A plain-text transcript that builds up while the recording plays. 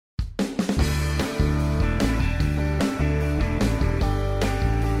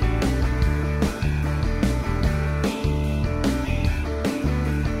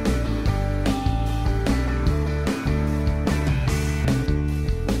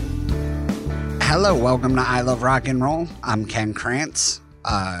Hello, welcome to I Love Rock and Roll. I'm Ken Krantz.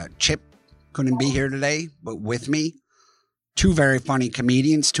 Chip couldn't be here today, but with me, two very funny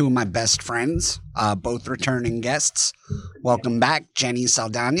comedians, two of my best friends, both returning guests. Welcome back, Jenny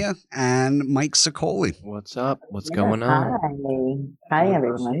Saldana and Mike Sicoli. What's up? What's going on? Hi,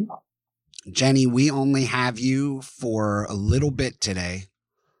 everyone. Jenny, we only have you for a little bit today.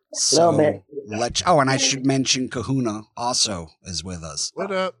 So bit. And I should mention Kahuna also is with us.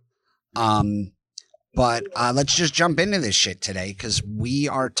 What up? But let's just jump into this shit today because we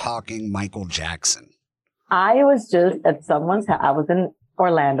are talking Michael Jackson. I was just at someone's house. I was in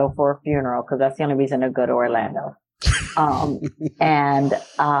Orlando for a funeral because that's the only reason to go to Orlando.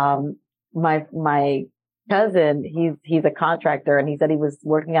 My cousin, he's a contractor, and he said he was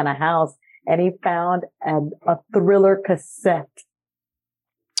working on a house and he found a Thriller cassette.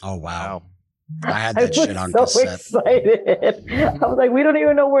 Oh, wow. I had that shit on so cassette. Excited. I was like, we don't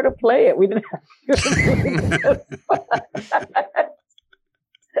even know where to play it. We didn't have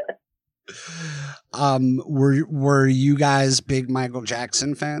Were you guys big Michael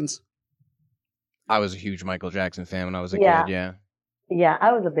Jackson fans? I was a huge Michael Jackson fan when I was a kid, yeah. Yeah,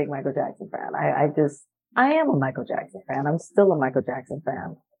 I was a big Michael Jackson fan. I am a Michael Jackson fan. I'm still a Michael Jackson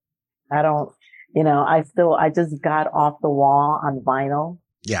fan. I just got Off the Wall on vinyl.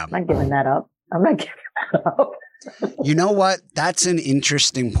 Yeah. I'm not giving that up. You know what? That's an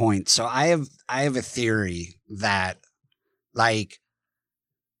interesting point. So I have a theory that, like,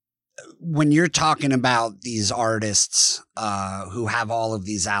 when you're talking about these artists who have all of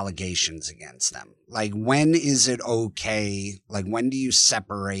these allegations against them, like, when is it okay? Like, when do you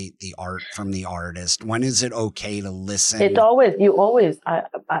separate the art from the artist? When is it okay to listen? It's always, I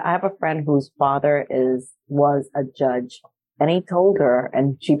have a friend whose father was a judge. And he told her,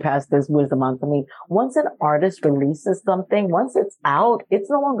 and she passed this wisdom on to me, once an artist releases something, once it's out, it's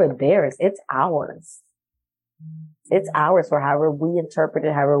no longer theirs. It's ours. It's ours for however we interpret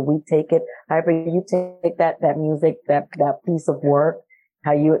it, however we take it, however you take that music, that piece of work,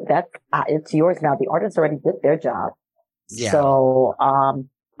 it's yours now. The artist already did their job. Yeah. So,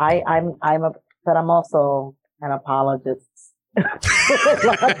 but I'm also an apologist.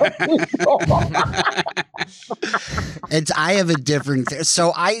 I have a different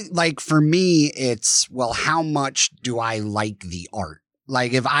so for me it's, well, how much do I like the art?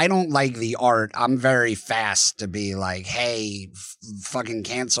 Like, if I don't like the art, I'm very fast to be like, hey, fucking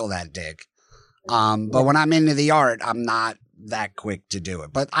cancel that dick. But when I'm into the art, I'm not that quick to do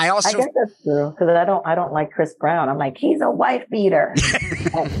it. But I guess that's true, because I don't like Chris Brown. I'm like, he's a wife beater.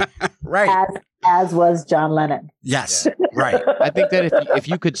 Right. As was John Lennon. Yes. Right. I think that if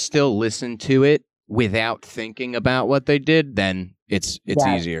you could still listen to it without thinking about what they did, then it's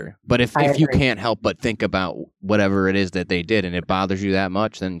easier. But if you can't help but think about whatever it is that they did and it bothers you that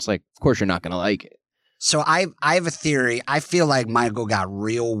much, then it's like, of course you're not going to like it. So I have a theory. I feel like Michael got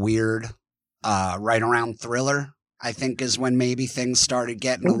real weird right around Thriller, I think, is when maybe things started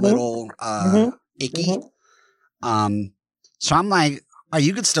getting a little icky. So I'm like,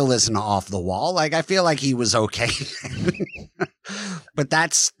 you could still listen to Off the Wall. Like, I feel like he was okay. But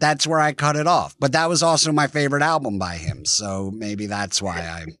that's where I cut it off. But that was also my favorite album by him. So maybe that's why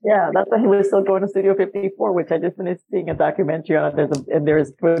that's why he was still going to Studio 54, which I just finished seeing a documentary on it.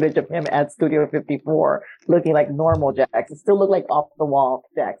 There's footage of him at Studio 54 looking like normal Jackson. Still look like Off the Wall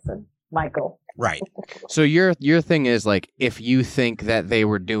Jackson. Michael. Right. So your thing is, like, if you think that they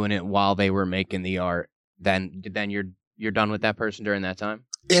were doing it while they were making the art, then you're done with that person during that time?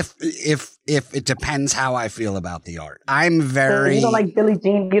 If it depends how I feel about the art. I'm very... You don't like Billie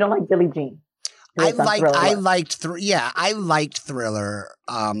Jean? You don't like Billie Jean? I liked Thriller,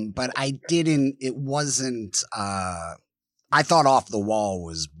 but I didn't... It wasn't... I thought Off the Wall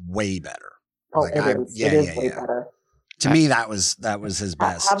was way better. Oh, it is way better. To me, that was his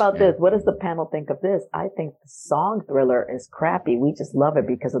best. How about this? What does the panel think of this? I think the song Thriller is crappy. We just love it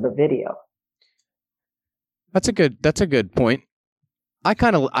because of the video. That's a good point.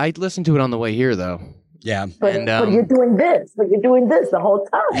 I listened to it on the way here, though. Yeah. But you're doing this. The whole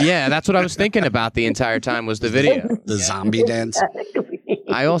time. Yeah, that's what I was thinking about the entire time was the video. The zombie dance.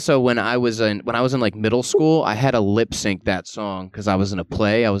 I also, when I was in like middle school, I had to lip sync that song because I was in a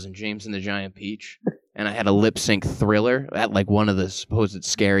play. I was in James and the Giant Peach. And I had a lip sync Thriller at like one of the supposed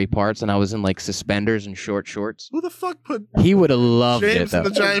scary parts, and I was in like suspenders and short shorts. Who the fuk put? He would have loved James it. and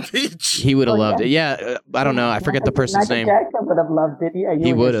the Giant Peach. He would have loved it. Yeah, I don't know. I forget the person's name. Jackson would have loved it. Yeah,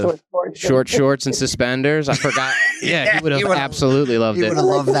 he would have short shorts and suspenders. I forgot. Yeah, he would have absolutely loved it. He would have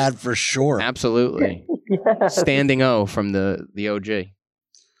loved that for sure. Absolutely. Yes. Standing O from the OG.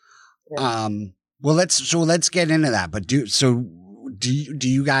 Well, let's get into that. But do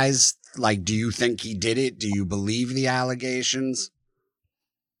you guys Like, do you think he did it? Do you believe the allegations?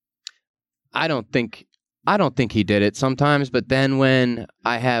 I don't think he did it sometimes, but then when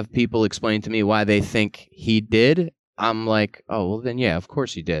I have people explain to me why they think he did, I'm like, oh, well then yeah, of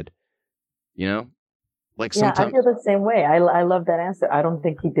course he did. You know? Like Yeah, sometimes I feel the same way. I love that answer. I don't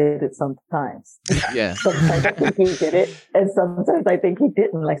think he did it sometimes. yeah. Sometimes I think he did it, and sometimes I think he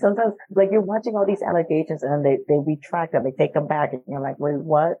didn't. Like sometimes, like you're watching all these allegations, and then they retract them, they take them back, and you're like, wait,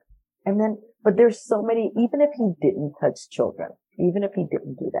 what? And then, but there's so many. Even if he didn't touch children, even if he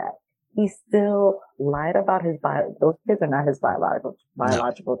didn't do that, he still lied about his bio. Those kids are not his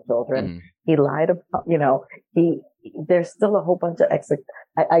biological children. Mm-hmm. He lied about, there's still a whole bunch of extra.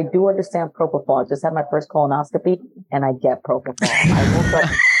 I do understand propofol. I just had my first colonoscopy and I get propofol. I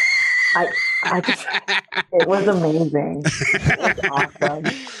woke up, it was amazing. It was awesome.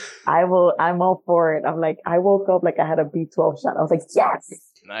 I'm all for it. I'm like, I woke up like I had a B12 shot. I was like, yes.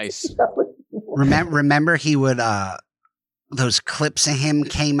 Nice. Remember he would, those clips of him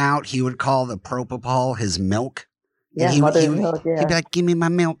came out. He would call the propofol his milk. Yeah, he would milk, yeah. He'd be like, give me my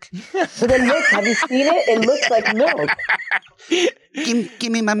milk. But then look, have you seen it? It looks like milk.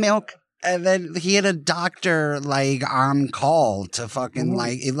 Give me my milk. And then he had a doctor like on call to fucking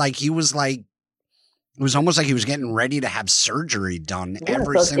he was like, it was almost like he was getting ready to have surgery done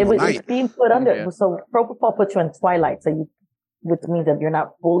every single night. It's being put under. Yeah. So propofol puts you in twilight. Which means that you're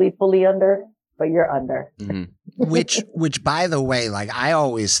not fully under, but you're under. Mm-hmm. Which by the way, like I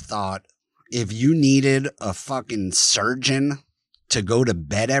always thought, if you needed a fucking surgeon to go to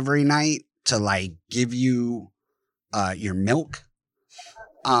bed every night to like give you your milk,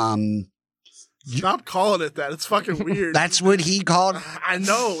 stop calling it that. It's fucking weird. That's what he called. I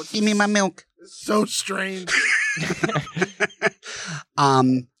know. Give me my milk. It's so strange.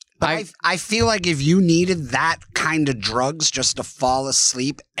 I feel like if you needed that kind of drugs just to fall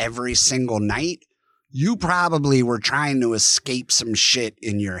asleep every single night, you probably were trying to escape some shit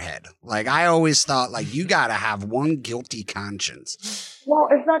in your head. Like, I always thought, like, you got to have one guilty conscience. Well,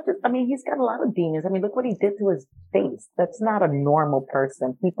 it's not just, he's got a lot of demons. Look what he did to his face. That's not a normal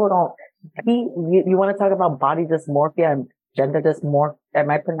person. People don't, you want to talk about body dysmorphia and gender dysmorphia? Am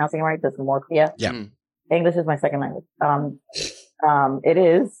I pronouncing it right? Dysmorphia? Yeah. English is my second language. It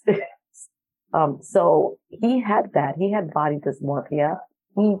is. So he had that. He had body dysmorphia.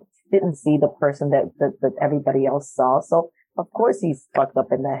 He didn't see the person that everybody else saw. So of course he's fucked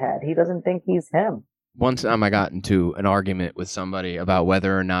up in the head. He doesn't think he's him. One time I got into an argument with somebody about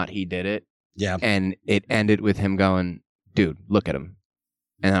whether or not he did it. Yeah. And it ended with him going, dude, look at him.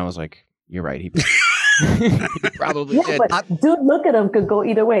 And I was like, you're right. He probably did. But dude, look at him could go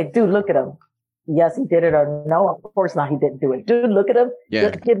either way. Dude, look at him. Yes, he did it, or no, of course not. He didn't do it. Dude, look at him. Yeah.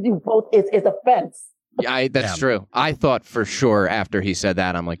 It gives you both. It's a fence. Yeah, that's true. I thought for sure after he said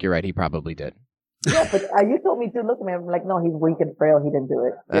that, I'm like, you're right. He probably did. Yeah, but you told me, dude, look at me. I'm like, no, he's weak and frail. He didn't do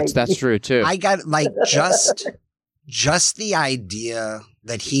it. That's true too. I got like just the idea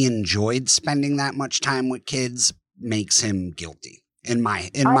that he enjoyed spending that much time with kids makes him guilty in my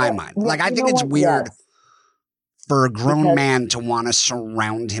mind. Like, I think it's weird for a grown man to want to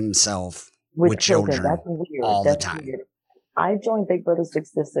surround himself with children That's weird. all the time. Weird. I joined Big Brother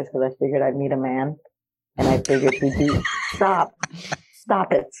 666 because I figured I'd meet a man, and I figured he'd be stop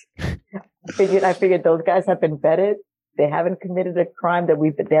it. I figured those guys have been vetted. They haven't committed a crime they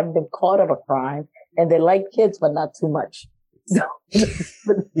haven't been caught of a crime, and they like kids, but not too much. So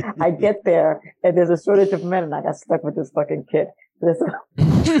I get there, and there's a shortage of men, and I got stuck with this fucking kid. My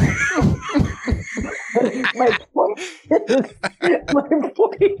point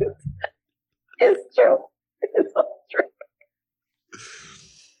is true. It's so true.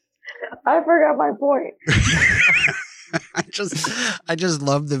 I forgot my point. I just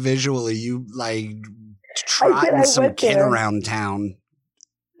love the visual of you like trotting some kid around town.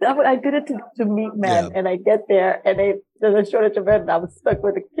 I did it to meet men, and I get there, and there's a shortage of men, and I was stuck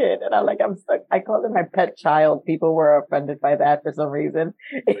with a kid, and I'm stuck. I called him my pet child. People were offended by that for some reason.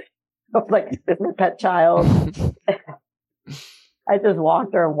 I was like, "This is my pet child." I just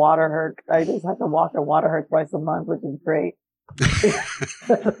walked her and water her. I just have to walk her and water her twice a month, which is great.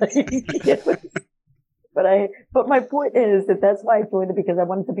 But my point is that's why I joined it, because I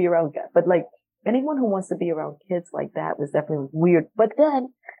wanted to be around guys. But like anyone who wants to be around kids like that was definitely weird. But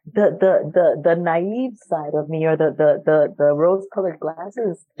then the naive side of me, or the rose colored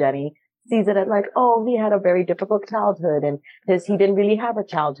glasses, Jenny, sees it as like, oh, he had a very difficult childhood, and he didn't really have a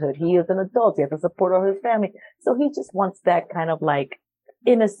childhood. He is an adult. He has to support all his family. So he just wants that kind of like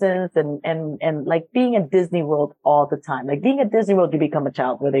innocence and like being at Disney World all the time. Like being at Disney World, you become a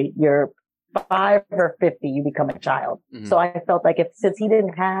child, whether you're 55 or 50, you become a child. Mhm. So I felt like since he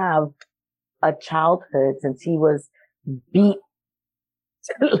didn't have a childhood, since he was beat,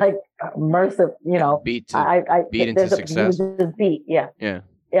 like merciful, beat into he success. was just beat. Yeah. Yeah.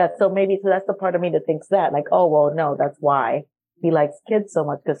 Yeah. So that's the part of me that thinks that, like, oh, well, no, that's why he likes kids so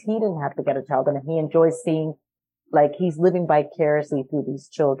much, because he didn't have to get a child, and he enjoys seeing, like, he's living vicariously through these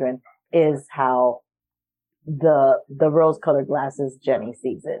children, is how the rose-colored glasses Jenny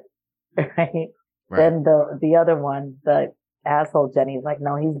sees it, right? Then the other one, the asshole Jenny, is like,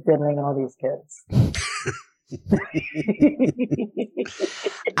 no, he's diddling all these kids.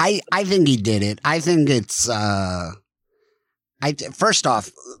 I think he did it. I think it's first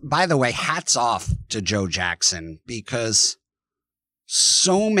off, by the way, hats off to Joe Jackson, because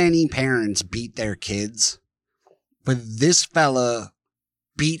so many parents beat their kids, but this fella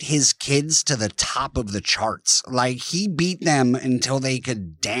beat his kids to the top of the charts. Like, he beat them until they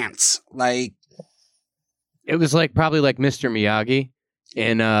could dance. Like, it was probably like Mr. Miyagi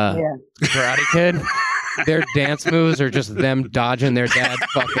in Karate Kid. Their dance moves are just them dodging their dad's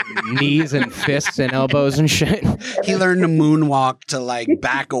fucking knees and fists and elbows and shit. He learned to moonwalk to, like,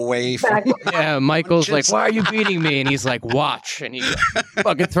 back away from... Yeah, Michael's like, why are you beating me? And he's like, watch. And he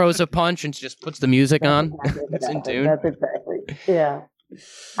fucking throws a punch and just puts the music on. It's in tune. That's exactly. Yeah.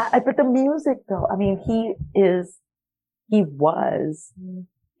 But the music, though, I mean, he was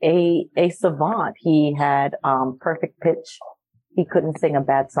a savant. He had perfect pitch. He couldn't sing a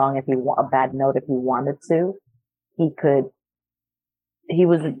bad song a bad note if he wanted to. He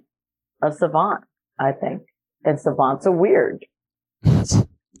was a savant, I think. And savants are weird.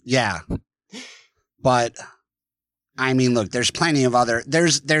 Yeah. But, I mean, look, there's plenty of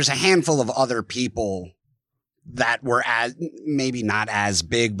there's a handful of other people that were maybe not as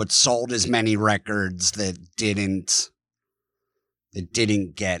big, but sold as many records that didn't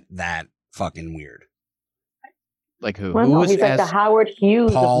get that fucking weird. Like who? Well, who was he's like the Howard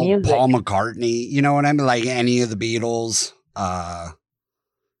Hughes of music. Paul McCartney, you know what I mean? Like any of the Beatles. How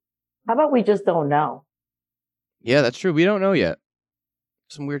about we just don't know? Yeah, that's true. We don't know yet.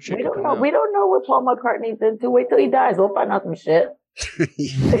 Some weird shit. We don't know. We don't know what Paul McCartney's into. Wait till he dies. We'll find out some shit.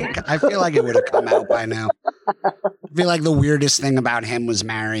 I feel like it would have come out by now. I feel like the weirdest thing about him was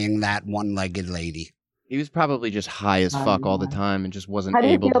marrying that one-legged lady. He was probably just high as fuck all the time and just wasn't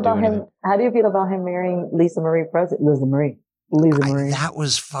able to do anything. How do you feel about him marrying Lisa Marie Presley? Lisa Marie. That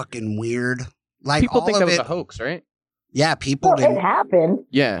was fucking weird. Like, people think that was a hoax, right? Yeah, people didn't. It happened.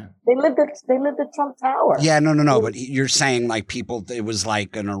 Yeah. They lived at Trump Tower. Yeah, no. But you're saying, like, people, it was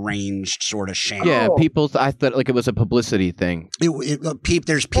like an arranged sort of sham. Yeah, I thought like it was a publicity thing.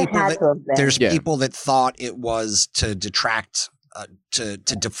 There's people that thought it was to detract, to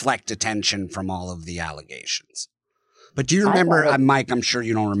deflect attention from all of the allegations. But do you remember, Mike, I'm sure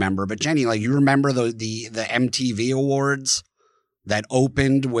you don't remember, but Jenny, like, you remember the MTV Awards that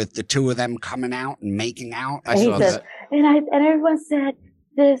opened with the two of them coming out and making out? I saw that. And everyone said,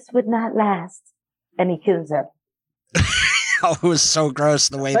 this would not last. And he kills her. Oh, it was so gross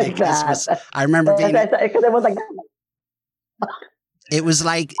the way they kissed was. I remember being... Because it was like... It was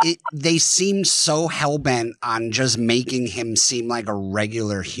like, they seemed so hell-bent on just making him seem like a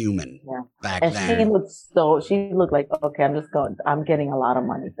regular human back then. And she looked like, okay, I'm getting a lot of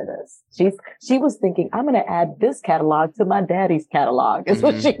money for this. She was thinking, I'm going to add this catalog to my daddy's catalog, is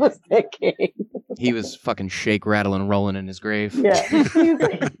what she was thinking. He was fucking shake, rattle, and rolling in his grave. Yeah. He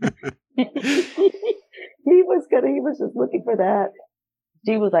was just looking for that.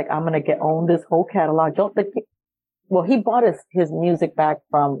 She was like, I'm going to own this whole catalog. Well, he bought his music back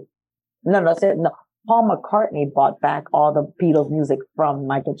from, no. Paul McCartney bought back all the Beatles music from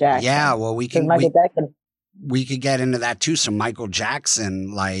Michael Jackson. Yeah, well, we could get into that too. So Michael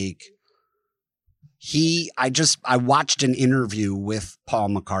Jackson, like, I watched an interview with Paul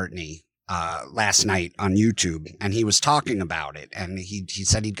McCartney last night on YouTube, and he was talking about it. And he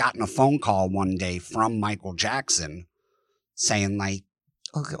said he'd gotten a phone call one day from Michael Jackson saying, like,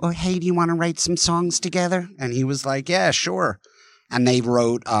 oh, hey, do you want to write some songs together? And he was like, yeah, sure. And they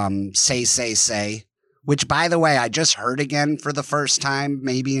wrote Say, Say, Say, which, by the way, I just heard again for the first time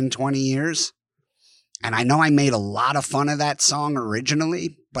maybe in 20 years. And I know I made a lot of fun of that song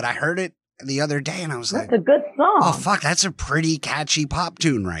originally, but I heard it the other day and I was like, that's a good song. Oh, fuck, that's a pretty catchy pop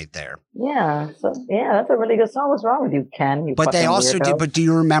tune right there. Yeah. So, yeah, that's a really good song. What's wrong with you, Ken? But they also did, but do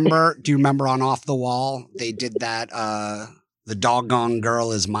you remember on Off the Wall? They did that, The Doggone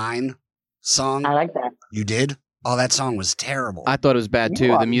Girl Is Mine song. I like that. You did? Oh, that song was terrible. I thought it was bad too.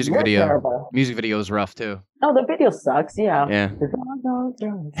 The music video. Terrible. Music video was rough too. Oh, the video sucks. Yeah. Yeah. The Doggone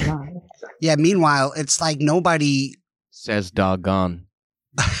Girl Is Mine. Yeah. Meanwhile, it's like nobody says doggone.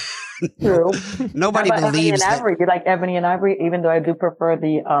 True. Nobody How about believes Ebony and that. Ivory? You like Ebony and Ivory, even though I do prefer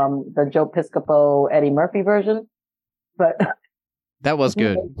the Joe Piscopo Eddie Murphy version. But That was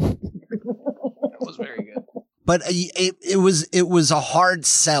good. That was very good. But it was a hard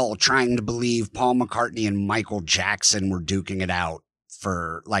sell trying to believe Paul McCartney and Michael Jackson were duking it out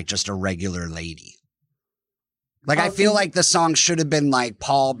for like just a regular lady. Like, I feel like the song should have been like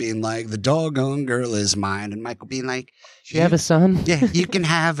Paul being like, the doggone girl is mine, and Michael being like, She have a son? yeah, you can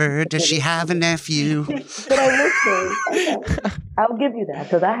have her. Does she have a nephew? But I listen. I'll give you that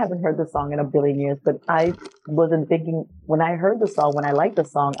because I haven't heard the song in a billion years. But I wasn't thinking when I heard the song, when I liked the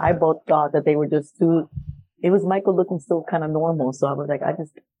song, I both thought that they were just too. It was Michael looking still kind of normal, so I was like, I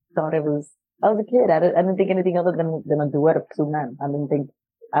just thought it was. I was a kid. I didn't think anything other than a duet of two men. I wouldn't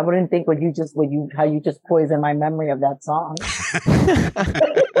think how you just poisoned my memory of that song.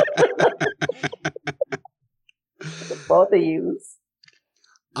 Both of you.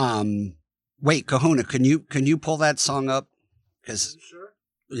 Wait, Kahuna, can you pull that song up? Because Sure.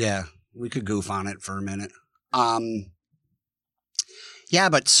 yeah, we could goof on it for a minute. Yeah,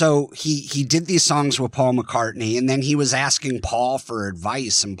 but so he did these songs with Paul McCartney, and then he was asking Paul for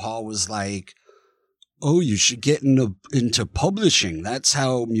advice, and Paul was like, "Oh, you should get into publishing. That's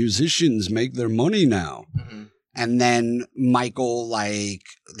how musicians make their money now." Mm-hmm. And then Michael, like,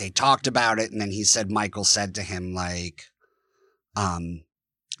 they talked about it, and then he said, Michael said to him, like, I'm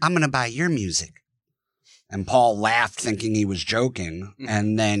going to buy your music. And Paul laughed, thinking he was joking. Mm-hmm.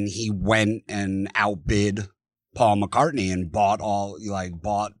 And then he went and outbid Paul McCartney and bought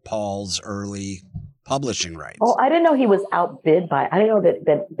Paul's early publishing rights. Oh, I didn't know he was outbid by. I didn't know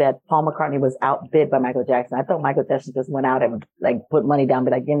that Paul McCartney was outbid by Michael Jackson. I thought Michael Jackson just went out and like put money down,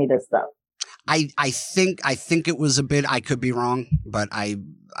 be like, give me this stuff. I think it was a bid. I could be wrong, but I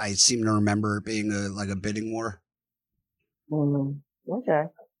seem to remember it being a bidding war. Mm-hmm. Okay.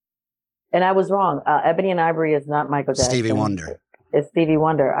 And I was wrong. Ebony and Ivory is not Michael Jackson. Stevie Wonder. It's Stevie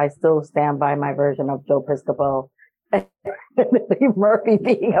Wonder. I still stand by my version of Joe Piscopo. Murphy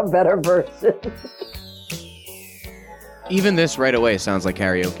being a better version. Even this right away sounds like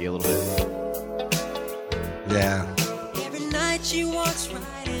karaoke a little bit. Yeah. Every night she walks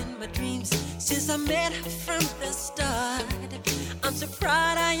right in my dreams since I met her from the start. I'm so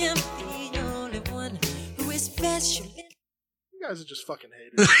proud I am the only one who is special. You guys are just fucking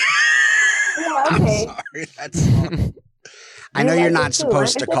haters. Yeah, okay. I'm sorry. That's. I know You you're like not it too,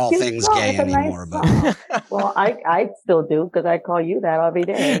 supposed right? to It's a call cute things song. gay It's a nice anymore, but song. Well, I still do because I call you that every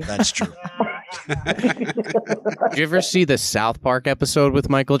day. that's true. Did you ever see the South Park episode with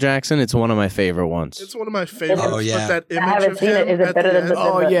Michael Jackson? It's one of my favorite ones. It's one of my favorites. Oh, yeah. But that I image haven't of seen him it. Is it at better the than end, the-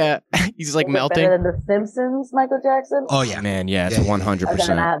 Oh yeah, he's like Is it melting. better than The Simpsons, Michael Jackson? Oh yeah. Man, yeah, it's Yeah.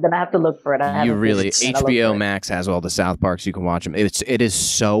 100%. Then I have to look for it. I You haven't really seen it. I'll look HBO for it. Max has all the South Parks. You can watch them. It is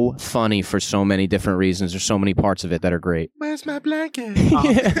so funny for so many different reasons. There's so many parts of it that are great. Where's my blanket?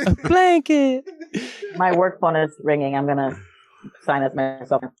 Yeah, blanket. My work phone is ringing. I'm gonna sign as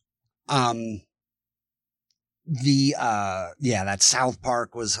myself. That South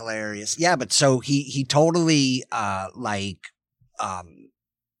Park was hilarious. Yeah, but so he totally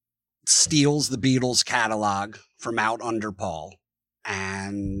steals the Beatles catalog from out under Paul,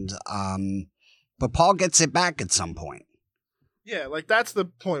 and but Paul gets it back at some point. Yeah, like that's the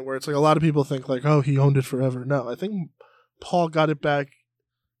point where it's like a lot of people think like, oh, he owned it forever. No, I think Paul got it back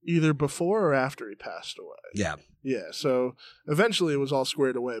either before or after he passed away. Yeah. Yeah, so eventually it was all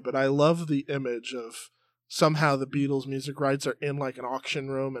squared away. But I love the image of somehow the Beatles' music rights are in like an auction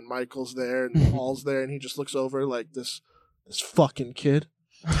room and Michael's there and Paul's there and he just looks over like this fucking kid.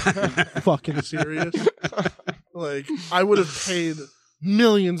 Fucking serious. Like, I would have paid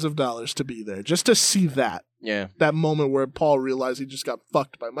millions of dollars to be there just to see that. Yeah. That moment where Paul realized he just got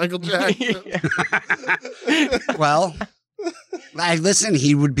fucked by Michael Jackson. Well, listen,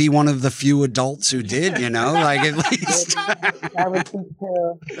 he would be one of the few adults who did, like at least. I would think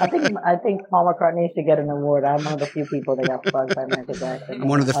too. I think Paul McCartney should get an award. I'm one of the few people that got fucked by Michael Jackson. I'm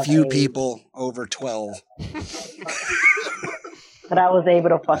one of the few age. people over 12. But I was able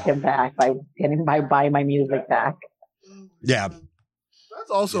to fuck him back by buying my music back. Yeah.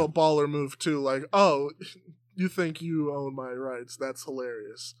 That's also a baller move too. Like, oh, you think you own my rights? That's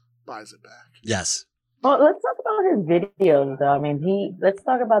hilarious. Buys it back. Yes. Well, let's talk about his videos, though. I mean, let's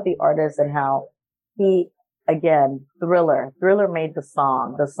talk about the artist and how again, Thriller made the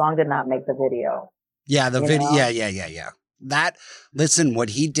song. The song did not make the video. Yeah, the video. know? Yeah. Listen, what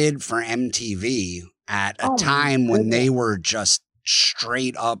he did for MTV at a Oh, my time when goodness. they were just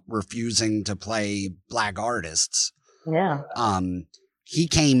straight up refusing to play black artists. Yeah. he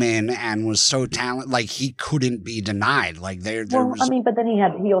came in and was so talented, like he couldn't be denied. Like there was. I mean, but then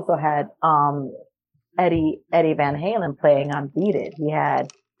he also had Eddie Van Halen playing on Beat It. He had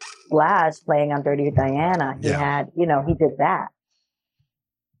Slash playing on Dirty Diana. He had, he did that.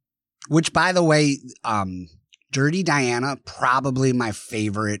 Which, by the way, Dirty Diana, probably my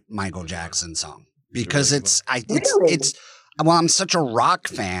favorite Michael Jackson song because well, I'm such a rock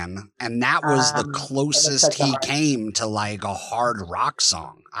fan, and that was the closest he came to like a hard rock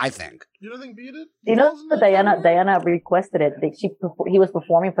song, I think. You don't think Beat It? You know, Diana requested it. He was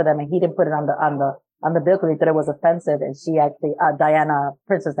performing for them, and he didn't put it on the bill because he thought it was offensive. And she actually,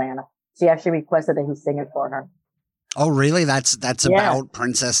 Princess Diana, she actually requested that he sing it for her. Oh, really? That's about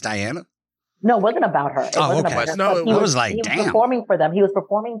Princess Diana? No, it wasn't about her. It wasn't about her. No, he was performing for them. He was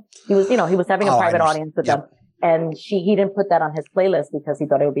performing. He was having a private audience with them. And he didn't put that on his playlist because he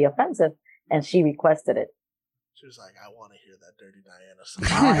thought it would be offensive, and she requested it. She was like, "I want to hear that Dirty Diana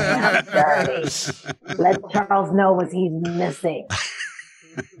song." Let Charles know what he's missing.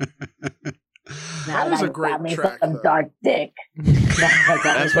 That is a great track. Some dark dick.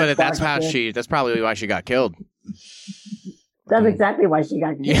 That's probably why she got killed. That's exactly why she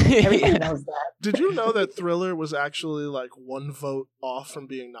got killed. Everybody knows that. Did you know that Thriller was actually like one vote off from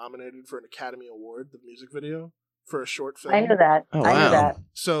being nominated for an Academy Award, the music video, for a short film? I knew that. Oh, I knew that.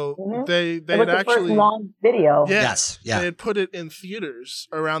 So they it had was the actually first long video. Yes. Yeah. They had put it in theaters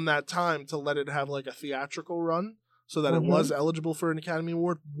around that time to let it have like a theatrical run so that it was eligible for an Academy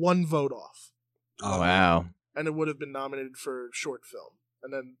Award. One vote off. Oh, wow. And it would have been nominated for short film.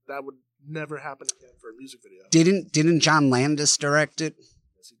 And then that would never happen again for a music video. Didn't John Landis direct it?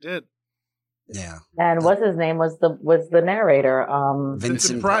 Yes, he did. Yeah. And what's his name was the narrator?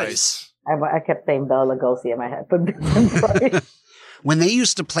 Vincent Price. I kept saying Bela Lugosi in my head, but Vincent Price. When they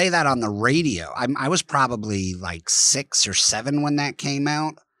used to play that on the radio, I was probably like 6 or 7 when that came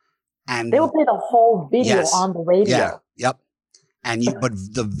out, and they would play the whole video on the radio. Yeah. Yep. But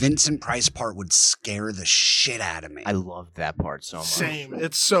the Vincent Price part would scare the shit out of me. I love that part so much. Same.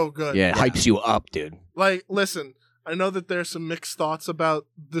 It's so good. Yeah, it hypes you up, dude. Like, listen, I know that there's some mixed thoughts about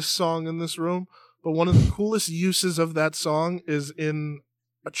this song in this room, but one of the coolest uses of that song is in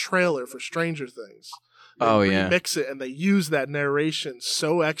a trailer for Stranger Things. They remix it, and they use that narration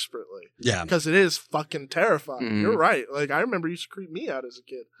so expertly. Yeah. Because it is fucking terrifying. Mm. You're right. Like, I remember it used to creep me out as a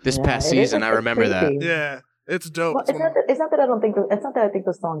kid. This past season, I remember that. Yeah. It's dope. Well, it's not that I think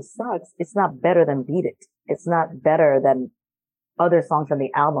the song sucks. It's not better than Beat It. It's not better than other songs on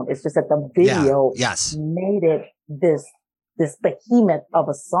the album. It's just that the video made it this behemoth of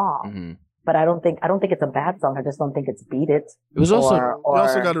a song. Mm-hmm. But I don't think it's a bad song. I just don't think it's Beat It. It was also you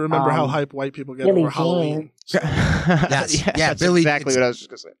also got to remember how hype white people get over Halloween. So. Yes, Billie. Exactly what I was just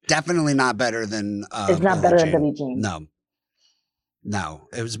gonna say. Definitely not better than. It's not better than Billie Jean. No,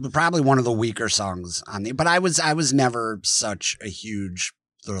 it was probably one of the weaker songs on the. But I was never such a huge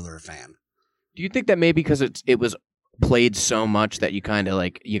Thriller fan. Do you think that maybe because it was played so much that you kind of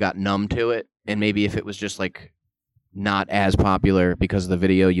like you got numb to it, and maybe if it was just like not as popular because of the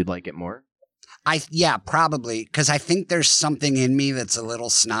video, you'd like it more? Probably, because I think there's something in me that's a little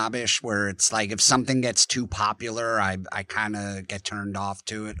snobbish, where it's like if something gets too popular, I kind of get turned off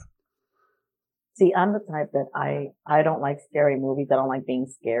to it. See, I'm the type that I don't like scary movies. I don't like being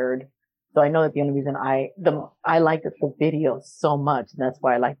scared. So I know that the only reason I like the video so much, and that's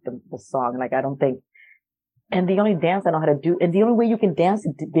why I like the song. Like, I don't think, and the only dance I know how to do, and the only way you can dance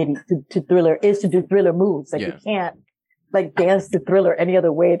to Thriller is to do Thriller moves. Like, you can't like dance to Thriller any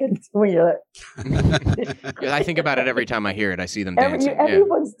other way than when you're I think about it every time I hear it. I see them dancing.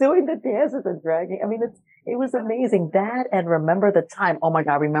 Everyone's doing the dances and dragging. I mean, it was amazing. That and Remember the Time. Oh my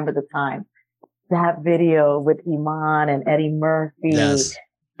God, Remember the Time. That video with Iman and Eddie Murphy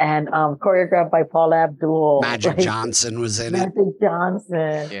and choreographed by Paul Abdul. Magic Johnson was in it. Magic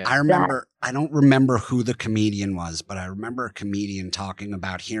Johnson. Yeah. I don't remember who the comedian was, but I remember a comedian talking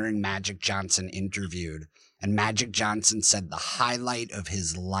about hearing Magic Johnson interviewed. And Magic Johnson said the highlight of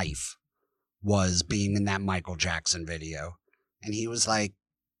his life was being in that Michael Jackson video. And he was like,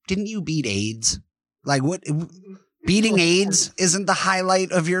 didn't you beat AIDS? Like, what? Beating AIDS isn't the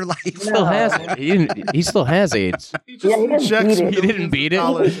highlight of your life. He still has it. He still has AIDS. He didn't beat it.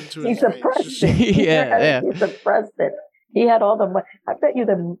 He suppressed it. He suppressed it. He had all the money. I bet you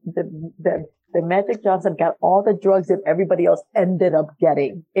the Magic Johnson got all the drugs that everybody else ended up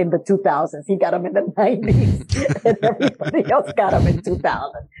getting in the 2000s. He got them in the 90s, and everybody else got them in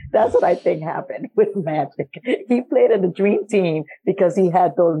 2000. That's what I think happened with Magic. He played in the Dream Team because he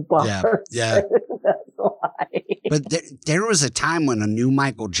had those bars. Yeah. That's why. But there was a time when a new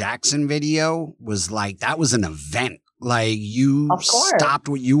Michael Jackson video was like, that was an event. Like, you Of course. stopped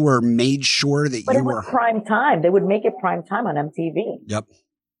what you were, made sure that But you it was were. prime time. They would make it prime time on MTV. Yep.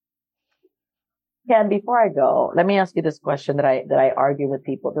 Ken, before I go, let me ask you this question that I argue with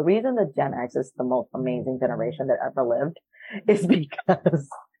people. The reason that Gen X is the most amazing generation that ever lived is because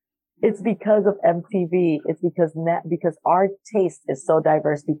it's because of MTV. It's because our taste is so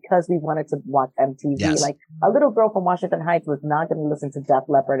diverse because we wanted to watch MTV. Yes. Like a little girl from Washington Heights was not going to listen to Def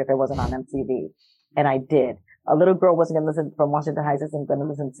Leppard if it wasn't on MTV. And I did. A little girl wasn't going to listen from Washington Heights, isn't going to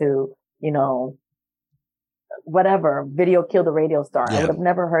listen to, whatever, Video Killed the Radio Star. Yeah. I would have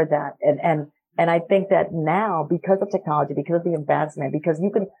never heard that. And I think that now, because of technology, because of the advancement, because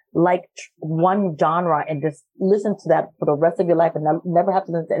you can like one genre and just listen to that for the rest of your life and never have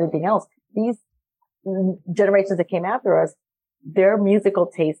to listen to anything else. These generations that came after us, their musical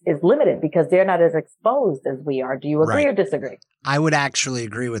taste is limited because they're not as exposed as we are. Do you agree or disagree? I would actually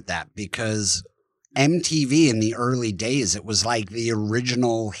agree with that because MTV in the early days, it was like the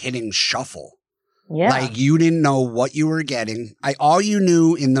original hitting shuffle. Yeah. Like, you didn't know what you were getting. All you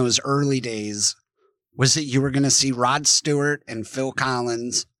knew in those early days was that you were going to see Rod Stewart and Phil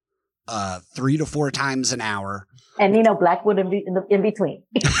Collins 3 to 4 times an hour. And Blackwood in between.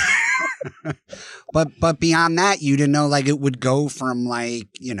 But beyond that, you didn't know, like, it would go from like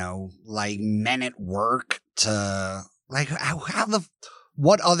Men at Work to like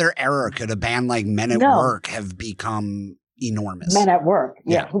what other era could a band like Men at Work have become enormous? Men at Work.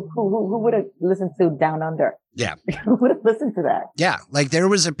 Yeah. Who would have listened to Down Under? Yeah. Who would have listened to that? Yeah. Like, there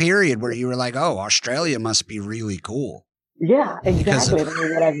was a period where you were like, oh, Australia must be really cool. Yeah, exactly.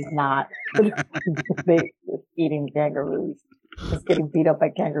 That is not. They eating kangaroos. Just getting beat up by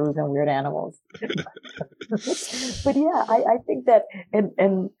kangaroos and weird animals. But yeah, I think that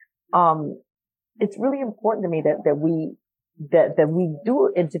and it's really important to me that we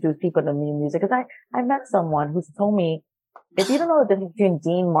do introduce people to new music. Because I met someone who's told me, if you don't know the difference between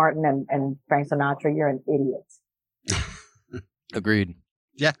Dean Martin and Frank Sinatra, you're an idiot. Agreed.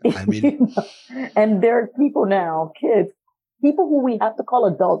 Yeah, I mean. And there are people now, kids, people who we have to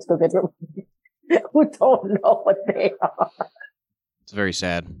call adults because who don't know what they are. It's very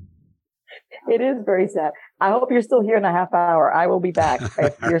sad. It is very sad. I hope you're still here in a half hour. I will be back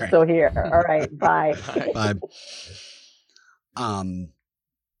if you're still here. All right. Bye. Bye.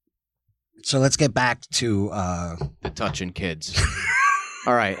 So let's get back to the touching kids.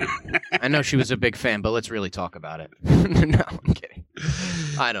 All right. I know she was a big fan, but let's really talk about it. No, I'm kidding.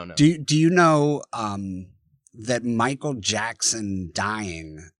 I don't know. Do you know that Michael Jackson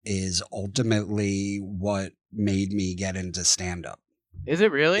dying is ultimately what made me get into stand-up? Is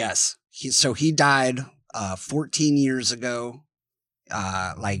it really? Yes. He died 14 years ago,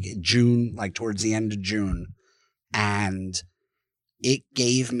 like June, like towards the end of June. And it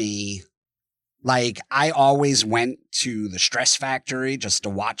gave me, like, I always went to the Stress Factory just to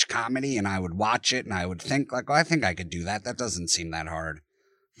watch comedy, and I would watch it and I would think like, oh, I think I could do that. That doesn't seem that hard.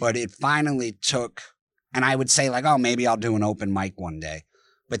 But it finally took, and I would say like, oh, maybe I'll do an open mic one day.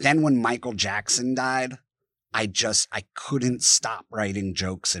 But then when Michael Jackson died, I couldn't stop writing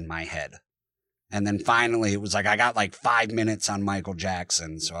jokes in my head. And then finally it was like, I got like 5 minutes on Michael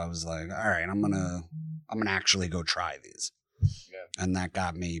Jackson. So I was like, all right, I'm going to actually go try these. Yeah. And that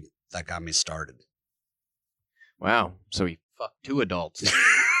got me started. Wow. So he fucked 2 adults.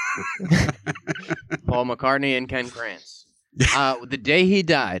 Paul McCartney and Ken Krantz. The day he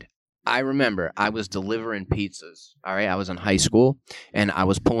died, I remember I was delivering pizzas. All right. I was in high school and I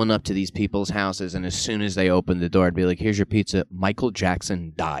was pulling up to these people's houses. And as soon as they opened the door, I'd be like, here's your pizza. Michael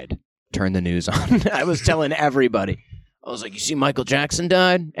Jackson died. Turn the news on. I was telling everybody. I was like, you see, Michael Jackson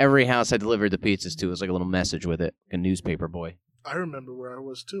died? Every house I delivered the pizzas to was like a little message with it. A newspaper boy. I remember where I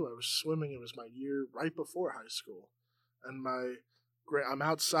was too. I was swimming. It was my year right before high school. And I'm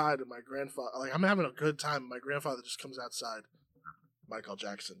outside and my grandfather, like, I'm having a good time. My grandfather just comes outside. Michael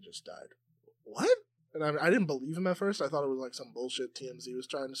Jackson just died. What? And I didn't believe him at first. I thought it was like some bullshit TMZ was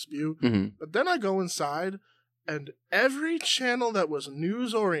trying to spew. Mm-hmm. But then I go inside, and every channel that was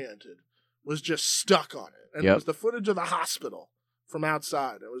news-oriented was just stuck on it. And it was the footage of the hospital from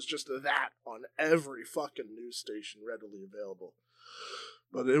outside. It was just that on every fucking news station readily available.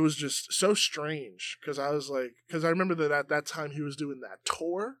 But it was just so strange, because I remember that at that time he was doing that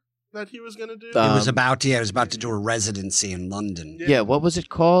tour that he was going to do. It was about to do a residency in London. Yeah, what was it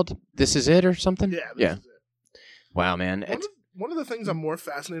called? This Is It or something? Yeah, This Is It. Wow, man. One of the things I'm more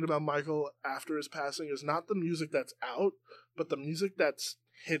fascinated about Michael after his passing is not the music that's out, but the music that's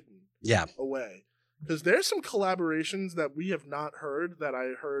hidden away. Because there's some collaborations that we have not heard that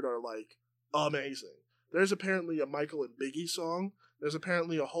I heard are, like, amazing. There's apparently a Michael and Biggie song. There's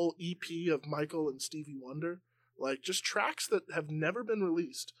apparently a whole EP of Michael and Stevie Wonder. Like, just tracks that have never been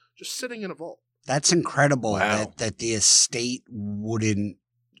released, just sitting in a vault. That's incredible Wow. that the estate wouldn't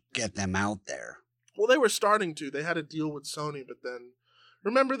get them out there. Well, they were starting to. They had a deal with Sony, but then,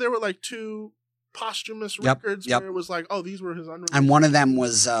 remember, there were like 2 posthumous records where it was like, oh, these were his unreleased. And one of them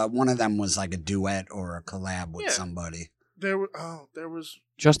was like a duet or a collab with Yeah. somebody. There was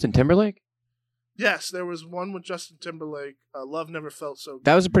Justin Timberlake? yes, there was one with Justin Timberlake. Love Never Felt So Good.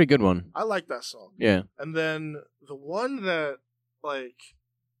 That was a pretty good one. I like that song. Yeah. And then the one that like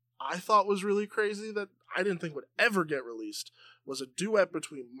I thought was really crazy that I didn't think would ever get released was a duet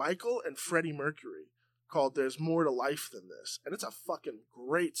between Michael and Freddie Mercury called There's More to Life Than This. And it's a fucking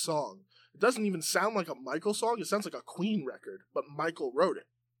great song. It doesn't even sound like a Michael song. It sounds like a Queen record, but Michael wrote it.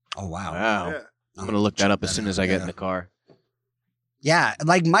 Oh wow. Wow. Yeah. I'm going to look that up as soon as I get in the car. Yeah,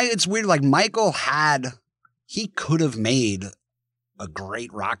 like it's weird. Like Michael he could have made a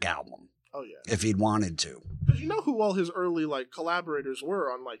great rock album Oh yeah. if he'd wanted to. Because you know who all his early like collaborators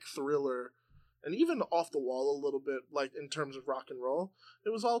were on like Thriller and even Off the Wall a little bit, like in terms of rock and roll. It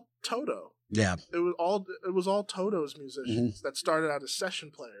was all Toto. Yeah, It was all Toto's musicians that started out as session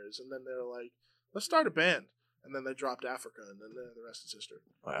players, and then they were like, let's start a band. And then they dropped Africa, and then the rest is history.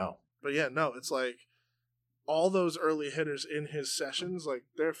 Wow. But yeah, no, it's like all those early hitters in his sessions, like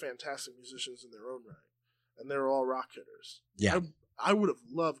they're fantastic musicians in their own right. And they're all rock hitters. yeah, I would have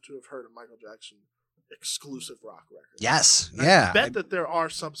loved to have heard a Michael Jackson exclusive rock record. yes, And yeah, I bet that there are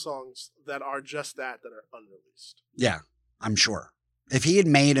some songs that are just that are unreleased. yeah. I'm sure if he had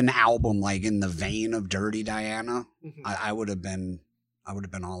made an album like in the vein of Dirty Diana, Mhm. I would have been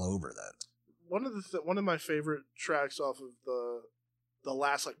all over that. One of my favorite tracks off of the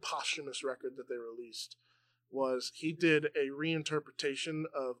last like posthumous record that they released was he did a reinterpretation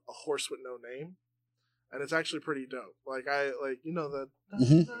of A Horse with No Name, and it's actually pretty dope. Like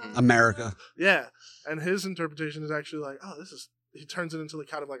America. yeah, and his interpretation is actually like, oh, he turns it into like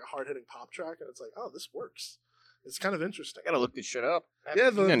kind of like a hard hitting pop track, and it's like, oh, this works. It's kind of interesting. I got to look this shit up. Yeah,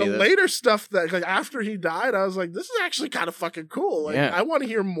 the later stuff that like after he died, I was like, this is actually kind of fucking cool. Like, Yeah. I want to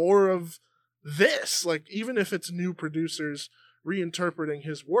hear more of this. Like, even if it's new producers reinterpreting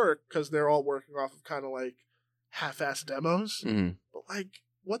his work because they're all working off of kind of like half-ass demos, Mhm. but like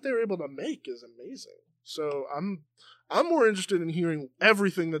what they're able to make is amazing. So I'm more interested in hearing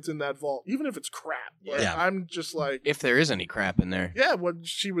everything that's in that vault, even if it's crap. Like, Yeah. I'm just like, If there is any crap in there. yeah, what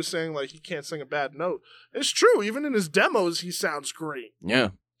she was saying, like he can't sing a bad note. It's true. Even in his demos, he sounds great. Yeah.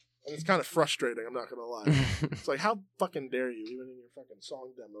 And it's kind of frustrating, I'm not going to lie. It's like, how fucking dare you? Even in your fucking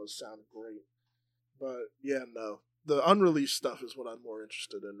song demos sound great. But yeah, no. The unreleased stuff is what I'm more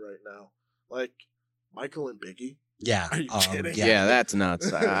interested in right now. Like, Michael and Biggie. Yeah. Are you kidding? Yeah, that's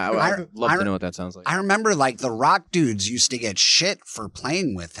nuts. I'd love to know what that sounds like. I remember like the rock dudes used to get shit for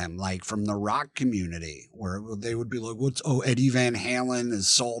playing with him, like from the rock community, where they would be like, Eddie Van Halen is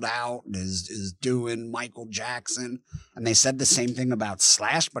sold out and is doing Michael Jackson. And they said the same thing about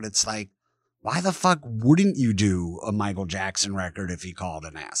Slash, but it's like, why the fuck wouldn't you do a Michael Jackson record if he called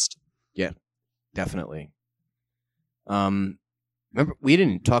and asked? Yeah, definitely. Remember, we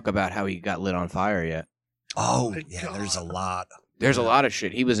didn't talk about how he got lit on fire yet. Oh, My yeah, God. there's a lot. There's a lot of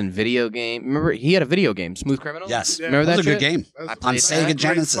shit. He was in video game. Remember, he had a video game, Smooth Criminal? Yes. Yeah. Remember That was that a good shit? game. That's I On played that. Sega Great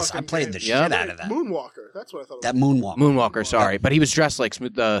Genesis, I fucking played game. the Yeah. shit out of that. Moonwalker. That's what I thought it That was. moonwalk. Moonwalker, sorry. But he was dressed like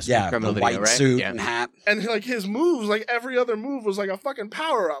Smooth Yeah, Criminal the video, white right? suit Yeah. and hat. And like his moves, like every other move was like a fucking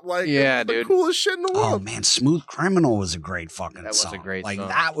power up. Like, Yeah, it was dude. the coolest shit in the Oh world. man, Smooth Criminal was a great fucking That was a song. great like song.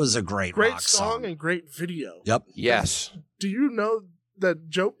 that was a great Great rock song and great video. Yep. Yes. Do you know that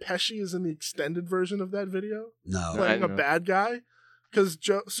Joe Pesci is in the extended version of that video, No. Right. playing a know. bad guy? Because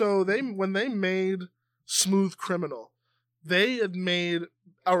when they made Smooth Criminal, they had made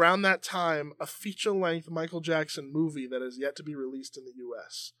around that time a feature-length Michael Jackson movie that is yet to be released in the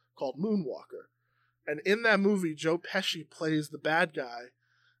U.S. called Moonwalker. And in that movie, Joe Pesci plays the bad guy,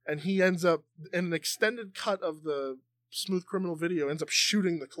 and he ends up, in an extended cut of the Smooth Criminal video, ends up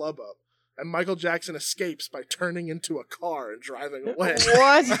shooting the club up. And Michael Jackson escapes by turning into a car and driving away.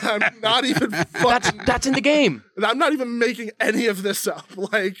 What? I'm not even fucking... That's in the game. I'm not even making any of this up.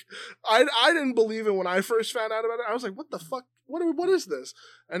 Like, I didn't believe it when I first found out about it. I was like, what the fuck? What is this?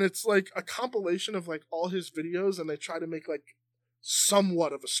 And it's like a compilation of like all his videos, and they try to make like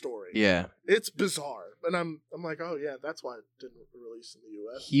somewhat of a story. Yeah. It's bizarre. And I'm like, oh yeah, that's why it didn't release in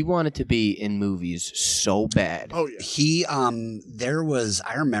the US. He wanted to be in movies so bad. Oh yeah. He there was,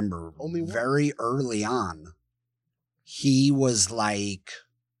 I remember Only one? very early on, he was like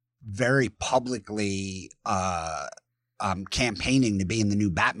very publicly campaigning to be in the new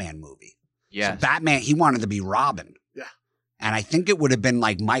Batman movie. Yeah. So Batman, he wanted to be Robin. Yeah. And I think it would have been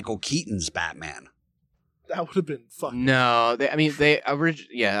like Michael Keaton's Batman. That would have been fucking. No,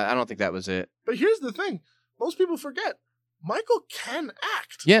 yeah, I don't think that was it. But here's the thing: most people forget Michael can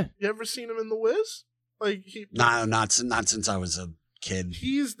act. Yeah, You ever seen him in The Wiz? Like No, not since I was a kid.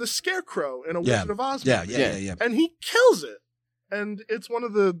 He's the Scarecrow in a Yeah. Wizard of Oz Yeah, movie. yeah. And he kills it. And it's one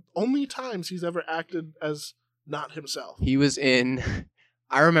of the only times he's ever acted as not himself. he was in.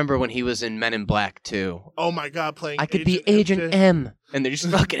 I remember when he was in Men in Black too. Oh my God, playing I could be Agent M, and they just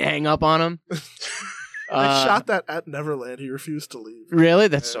fucking hang up on him. I shot that at Neverland. He refused to leave. Really?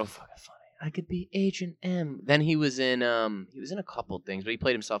 That's so fucking funny. I could be Agent M. Then he was in a couple things, but he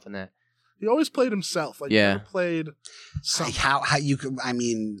played himself in that. He always played himself. Like, Yeah. never played something. How you could? I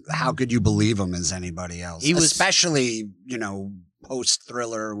mean, how could you believe him as anybody else? He was- especially post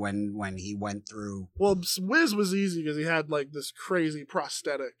Thriller when he went through. Well, Wiz was easy because he had like this crazy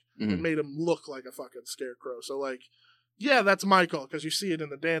prosthetic that Mhm. made him look like a fucking scarecrow. So like, yeah, that's Michael because you see it in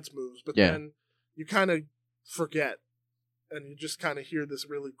the dance moves, but Yeah. then you kind of forget and you just kind of hear this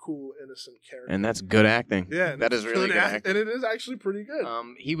really cool, innocent character. And that's good acting. Yeah, that is really good acting. and it is actually pretty good.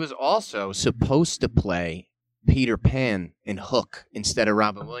 He was also supposed to play Peter Pan in Hook instead of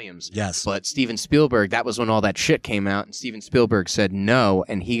Robin Williams. Yes, But Steven Spielberg, that was when all that shit came out, and Steven Spielberg said no,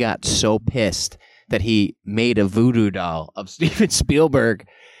 and he got so pissed that he made a voodoo doll of Steven Spielberg.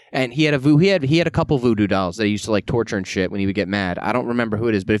 And he had a couple voodoo dolls that he used to like torture and shit when he would get mad. I don't remember who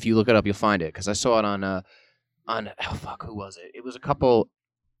it is, but if you look it up, you'll find it because I saw it on who was it? It was a couple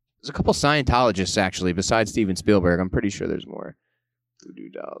Scientologists actually besides Steven Spielberg. I'm pretty sure there's more voodoo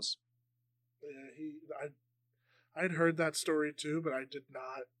dolls. Yeah, I'd heard that story too, but I did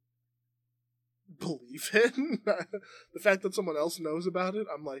not believe it. The fact that someone else knows about it,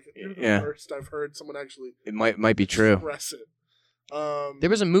 I'm like, you're the first I've heard someone actually. It might be true. Express it. There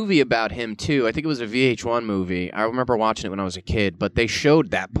was a movie about him too. I think it was a VH1 movie. I remember watching it when I was a kid, but they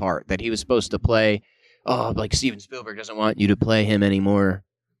showed that part that he was supposed to play. Oh, like Steven Spielberg doesn't want you to play him anymore,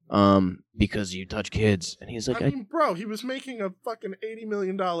 because you touch kids. And he's like, I mean, bro, he was making a fucking $80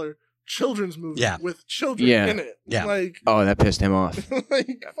 million children's movie with children in it. Yeah. Like, oh, that pissed him off. like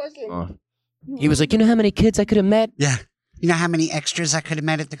fucking. He was like, you know how many kids I could have met? Yeah. You know how many extras I could have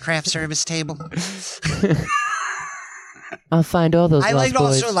met at the craft service table? I'll find all those. I lost like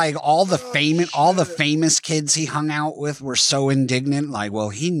also boys. like all the famous kids he hung out with were so indignant. Like, well,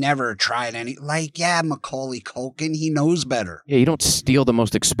 he never tried any. Like, yeah, Macaulay Culkin, he knows better. Yeah, you don't steal the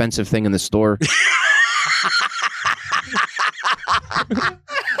most expensive thing in the store.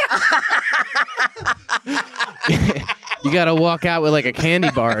 You gotta walk out with like a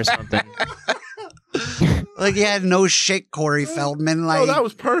candy bar or something. Like, yeah, no shit, Corey Feldman. Like, Oh, that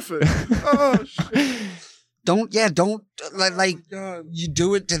was perfect. Oh shit. don't like God. you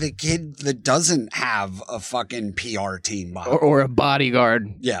do it to the kid that doesn't have a fucking PR team behind. or a bodyguard.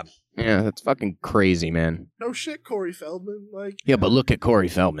 Yeah. Yeah, that's fucking crazy, man. No shit, Corey Feldman. Like, Yeah, but look at Corey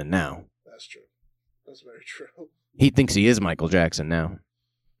Feldman now. that's true. That's very true. He thinks he is Michael Jackson now.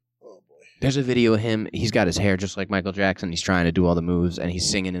 Oh boy. There's a video of him. He's got his hair just like Michael Jackson. He's trying to do all the moves, and he's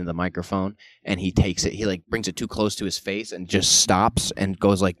singing into the microphone. And he takes it. He like brings it too close to his face and just stops and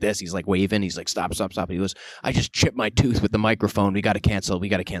goes like this. He's like waving. He's like, stop, stop, stop. And he goes, I just chipped my tooth with the microphone. We got to cancel. We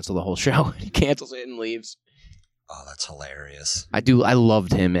got to cancel the whole show. He cancels it and leaves. Oh, that's hilarious. I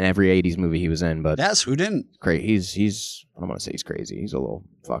loved him in every '80s movie he was in, but Yes, who didn't? he's I don't want to say he's crazy. He's a little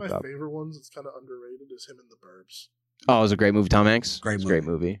One fucked of my up. favorite ones that's kind of underrated is him in The Burbs. Oh, it was a great movie. Tom Hanks. Great It's a movie.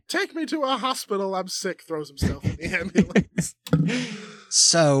 great movie. Take me to a hospital. I'm sick. Throws himself in the ambulance.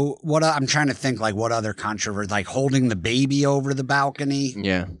 So what I'm trying to think, like, what other controversy, like holding the baby over the balcony.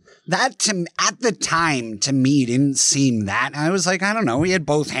 Yeah. That at the time to me didn't seem that. I was like, I don't know. He had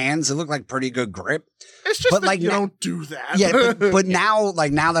both hands. It looked like pretty good grip. It's just But, that like, you now- don't do that. Yeah, but now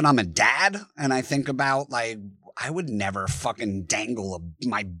that I'm a dad and I think about like I would never fucking dangle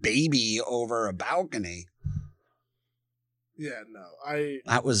my baby over a balcony. Yeah, no.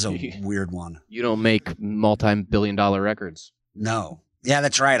 That was a weird one. You don't make multi-billion-dollar records. No. Yeah,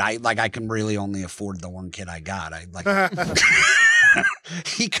 that's right. I can really only afford the one kid I got. I like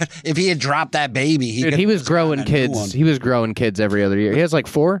he could if he had dropped that baby. Dude, he was growing kids. He was growing kids every other year. He has like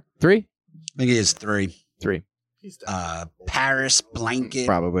 3. I think he has 3. He's definitely Paris, Blanket,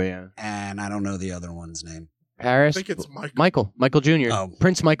 Probably, yeah. and I don't know the other one's name. Paris. I think it's Michael. Michael Jr. Oh.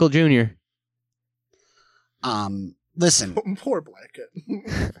 Prince Michael Jr. Listen. Poor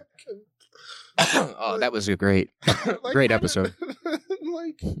Blanket. Oh, that was a great Like, great episode.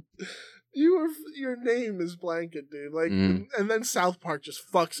 Like your name is Blanket, dude. Like, Mm. and then South Park just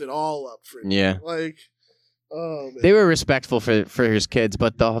fucks it all up for you. Yeah. Like, oh man. They were respectful for his kids,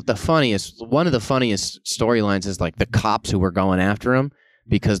 but one of the funniest storylines is like the cops who were going after him.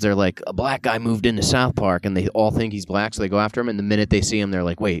 because they're like, a black guy moved into South Park, and they all think he's black, so they go after him, and the minute they see him, they're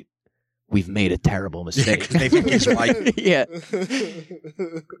like, wait, we've made a terrible mistake. They think he's white. Yeah.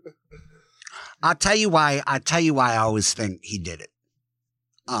 I'll tell you why I always think he did it.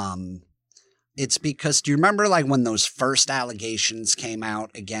 It's because, do you remember like when those first allegations came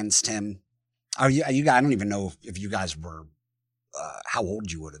out against him? Are you I don't even know if you guys were how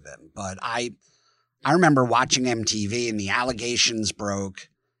old you would have been, but I remember watching MTV and the allegations broke,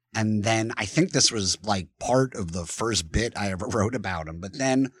 and then I think this was like part of the first bit I ever wrote about him. But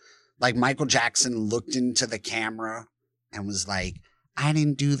then like Michael Jackson looked into the camera and was like, I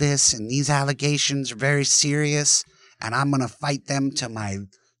didn't do this, and these allegations are very serious, and I'm going to fight them to my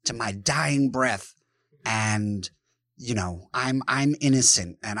dying breath. And, you know, I'm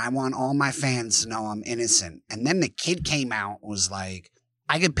innocent, and I want all my fans to know I'm innocent. And then the kid came out and was like,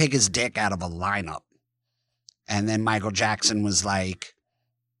 I could pick his dick out of a lineup. And then Michael Jackson was like,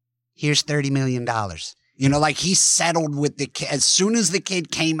 here's $30 million. You know, like he settled with the kid. As soon as the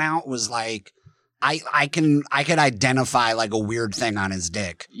kid came out, was like, I could identify like a weird thing on his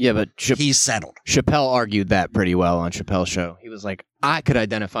dick. Yeah, but he's settled. Chappelle argued that pretty well on Chappelle's show. He was like, I could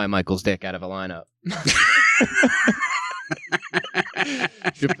identify Michael's dick out of a lineup.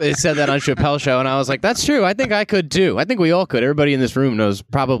 They said that on Chappelle's show, and I was like, that's true. I think I could too. I think we all could. Everybody in this room knows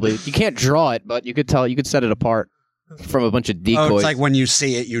probably. You can't draw it, but you could tell. You could set it apart from a bunch of decoys. Oh, it's like when you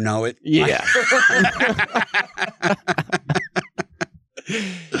see it, you know it. Yeah.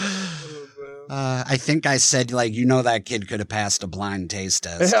 I think I said, like, you know, that kid could have passed a blind taste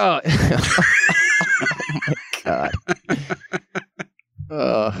test. Oh, my God.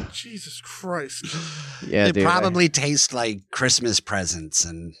 Jesus Christ. Yeah, it dude, probably tastes like Christmas presents.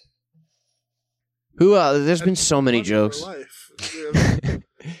 And there's been so many jokes.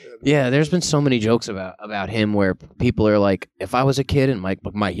 Yeah, there's been so many jokes about him where people are like, if I was a kid and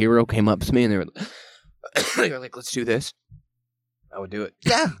my hero came up to me and they were like, let's do this, I would do it.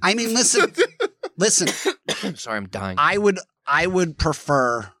 Yeah, I mean, listen. I'm sorry, I'm dying. I would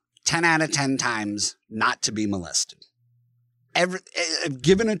prefer 10 out of 10 times not to be molested.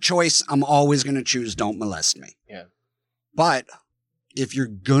 Given a choice, I'm always going to choose don't molest me. Yeah. But if you're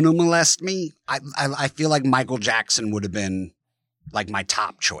going to molest me, I feel like Michael Jackson would have been like my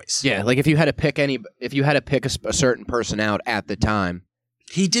top choice. Yeah, like if you had to pick a certain person out at the time.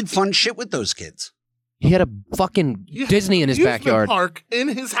 He did fun shit with those kids. He had a fucking Disney in his backyard. Park in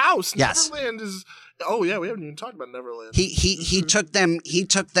his house. Yes. Neverland is. Oh yeah, we haven't even talked about Neverland. He took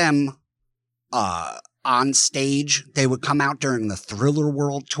them on stage. They would come out during the Thriller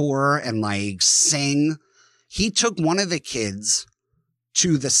World Tour and like sing. He took one of the kids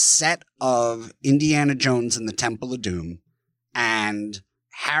to the set of Indiana Jones and the Temple of Doom, and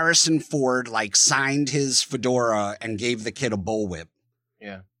Harrison Ford like signed his fedora and gave the kid a bullwhip.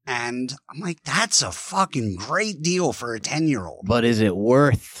 Yeah. And I'm like, that's a fucking great deal for a 10-year-old. But is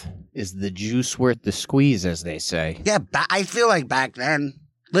the juice worth the squeeze, as they say? Yeah, I feel like back then,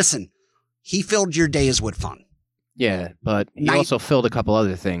 listen, he filled your days with fun. Yeah, but he also filled a couple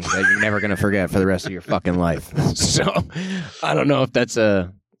other things that you're never going to forget for the rest of your fucking life. So I don't know if that's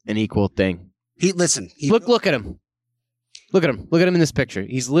an equal thing. Look at him. Look at him. Look at him in this picture.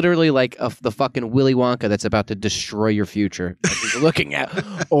 He's literally like the fucking Willy Wonka that's about to destroy your future. He's looking at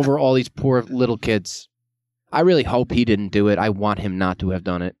over all these poor little kids. I really hope he didn't do it. I want him not to have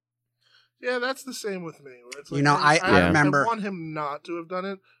done it. Yeah, that's the same with me. Where it's like, you know, I remember. I want him not to have done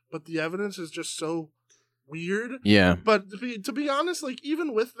it, but the evidence is just so weird. Yeah. But to be honest, like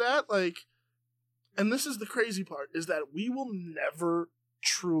even with that, like, and this is the crazy part, is that we will never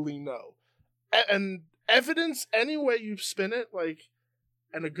truly know. And evidence, any way you spin it, like,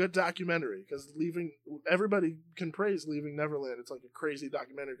 and a good documentary, because everybody can praise Leaving Neverland. It's like a crazy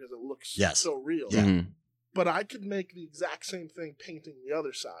documentary because it looks so real. Yeah. Mm-hmm. But I could make the exact same thing painting the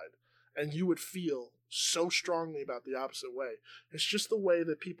other side, and you would feel so strongly about the opposite way. It's just the way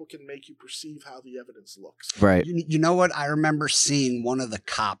that people can make you perceive how the evidence looks. Right. You know what? I remember seeing one of the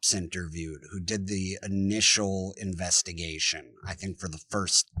cops interviewed who did the initial investigation, I think for the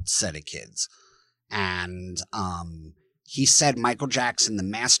first set of kids. And he said Michael Jackson, the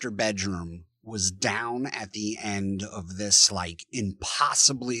master bedroom, was down at the end of this like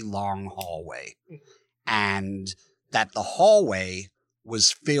impossibly long hallway. And that the hallway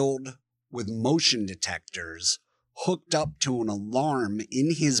was filled with motion detectors hooked up to an alarm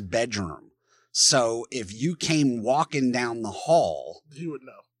in his bedroom. So if you came walking down the hall, you would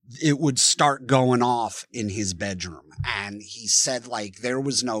know. It would start going off in his bedroom. And he said, like, there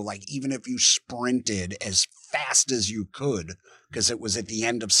was no, like, even if you sprinted as fast as you could, because it was at the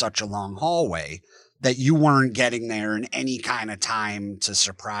end of such a long hallway, that you weren't getting there in any kind of time to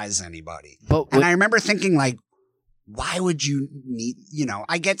surprise anybody. And I remember thinking, like, why would you need,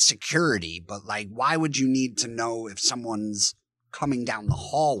 I get security, but like, why would you need to know if someone's coming down the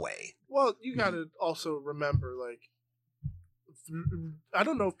hallway? Well, you got to also remember, like, I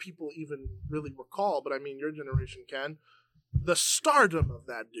don't know if people even really recall, but I mean, your generation can, the stardom of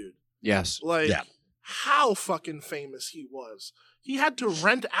that dude. Yes. Like, how fucking famous he was. He had to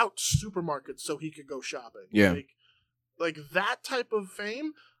rent out supermarkets so he could go shopping. Yeah. Like that type of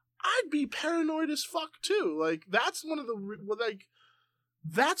fame, I'd be paranoid as fuck too. Like, that's one of the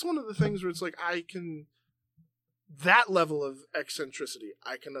things where it's like, that level of eccentricity,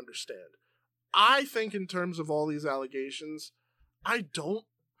 I can understand. I think in terms of all these allegations, I don't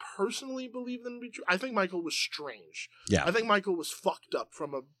personally believe them to be true. I think Michael was strange. Yeah. I think Michael was fucked up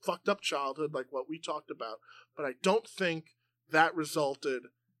from a fucked up childhood, like what we talked about. But I don't think that resulted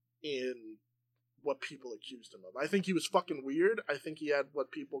in what people accused him of. I think he was fucking weird. I think he had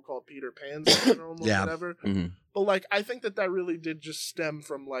what people call Peter Pan syndrome or whatever. Mm-hmm. But like, I think that really did just stem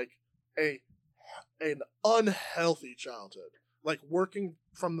from like an unhealthy childhood, like working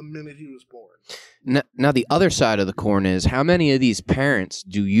from the minute he was born. Now the other side of the coin is, how many of these parents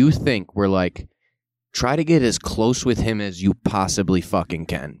do you think were like, try to get as close with him as you possibly fucking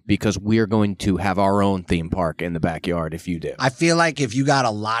can, because we're going to have our own theme park in the backyard if you do? I feel like if you got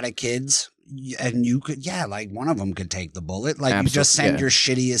a lot of kids and you could, like one of them could take the bullet. Like, you just send your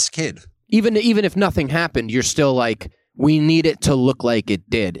shittiest kid. Even if nothing happened, you're still like, we need it to look like it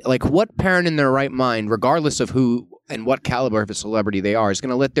did. Like, what parent in their right mind, regardless of who and what caliber of a celebrity they are, is going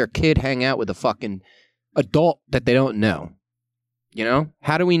to let their kid hang out with a fucking adult that they don't know? You know?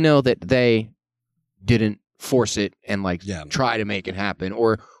 How do we know that they didn't force it and try to make it happen,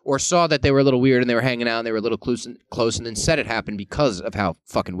 or saw that they were a little weird and they were hanging out and they were a little close and then said it happened because of how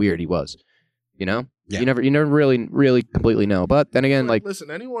fucking weird he was? You know? You never really completely know. But then again, listen,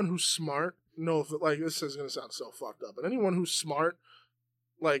 anyone who's smart, this is going to sound so fucked up, but anyone who's smart,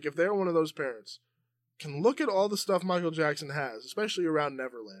 like, if they're one of those parents, can look at all the stuff Michael Jackson has, especially around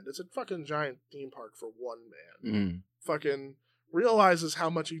Neverland. It's a fucking giant theme park for one man. Mm-hmm. Fucking realizes how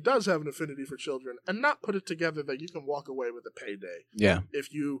much he does have an affinity for children, and not put it together that you can walk away with a payday. Yeah.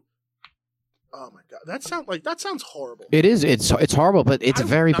 If you... Oh my god, that sounds horrible. It is. It's horrible, but it's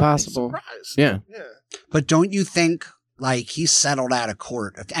very possible. Surprised. Yeah. But don't you think, like, he settled out of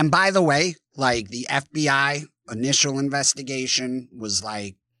court? And by the way, like, the FBI initial investigation was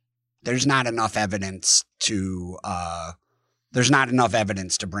like, there's not enough evidence to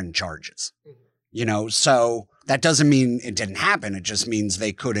bring charges. Mm-hmm. So that doesn't mean it didn't happen. It just means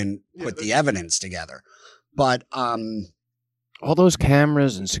they couldn't put the evidence together. But all those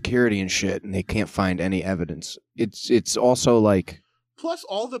cameras and security and shit, and they can't find any evidence. It's also like, plus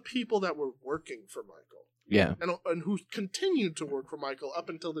all the people that were working for Michael. Yeah. And who continued to work for Michael up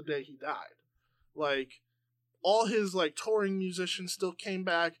until the day he died. Like, all his, like, touring musicians still came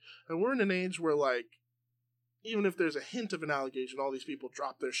back, and we're in an age where, like, even if there's a hint of an allegation, all these people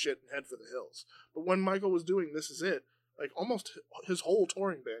drop their shit and head for the hills. But when Michael was doing This Is It, like, almost his whole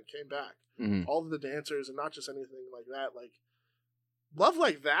touring band came back. Mm-hmm. All of the dancers, and not just anything like that. Like, love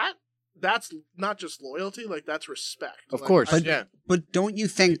like that, that's not just loyalty, like, that's respect. Of course. But don't you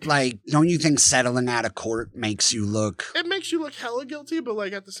think settling out of court makes you look... It makes you look hella guilty, but,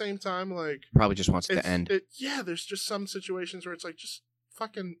 like, at the same time, like... Probably just wants it to end. There's just some situations where it's like, just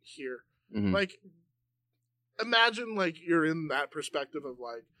fucking here. Mm-hmm. Like, imagine, like, you're in that perspective of,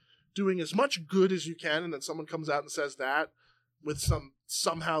 like, doing as much good as you can, and then someone comes out and says that with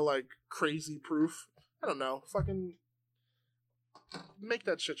somehow, like, crazy proof. I don't know. Fucking... make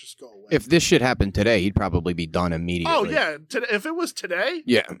that shit just go away. If this shit happened today, he'd probably be done immediately. Oh yeah, if it was today,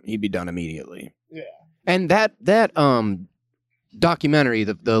 yeah, he'd be done immediately. Yeah. And that documentary,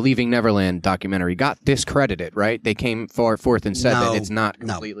 the Leaving Neverland documentary, got discredited, right? They came forth and said that it's not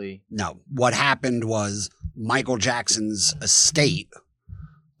completely. No. What happened was Michael Jackson's estate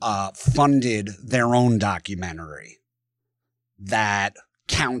funded their own documentary that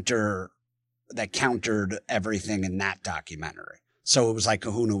countered everything in that documentary. So it was like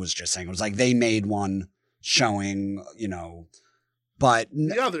Kahuna was just saying. It was like they made one showing, but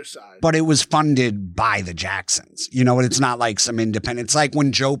the other side. But it was funded by the Jacksons. It's not like some independent. It's like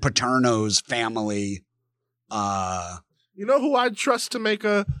when Joe Paterno's family. You know who I'd trust to make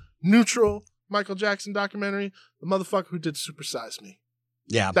a neutral Michael Jackson documentary? The motherfucker who did Super Size Me.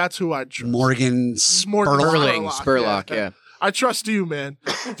 Yeah. That's who I'd trust. Morgan Spurlock, yeah. I trust you, man.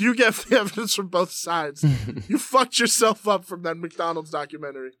 You get the evidence from both sides. You fucked yourself up from that McDonald's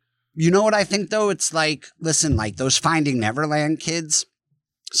documentary. You know what I think, though? It's like, listen, like those Finding Neverland kids.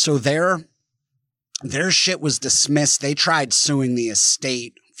 So they're their shit was dismissed. They tried suing the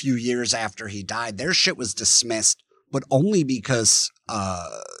estate a few years after he died. Their shit was dismissed, but only because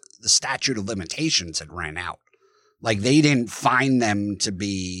the statute of limitations had ran out. Like, they didn't find them to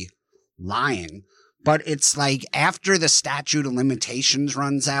be lying. But it's like, after the statute of limitations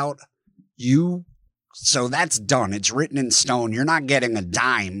runs out, so that's done. It's written in stone. You're not getting a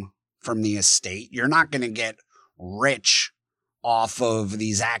dime from the estate. You're not going to get rich off of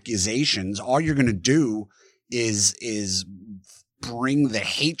these accusations. All you're going to do is bring the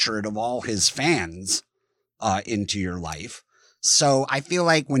hatred of all his fans into your life. So I feel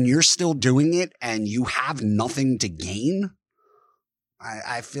like when you're still doing it and you have nothing to gain,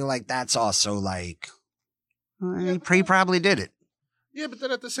 I feel like that's also like, he probably did it. Yeah, but then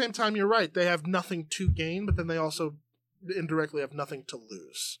at the same time, you're right. They have nothing to gain, but then they also indirectly have nothing to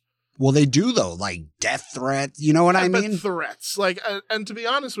lose. Well, they do, though, like death threats. You know what I mean? Threats. Like, and to be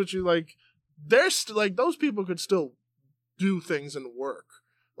honest with you, like, those people could still do things and work.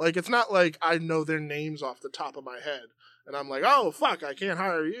 Like, it's not like I know their names off the top of my head. And I'm like, oh, fuck, I can't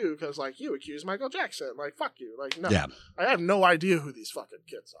hire you because, like, you accused Michael Jackson. Like, fuck you. Like, no. Yeah. I have no idea who these fucking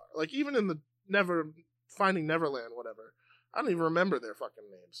kids are. Like, even in the Finding Neverland, whatever, I don't even remember their fucking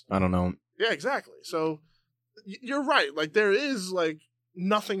names. I don't know. Yeah, exactly. So, you're right. Like, there is, like,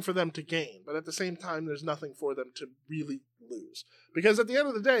 nothing for them to gain. But at the same time, there's nothing for them to really lose. Because at the end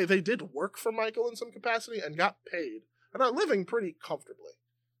of the day, they did work for Michael in some capacity and got paid. And are living pretty comfortably.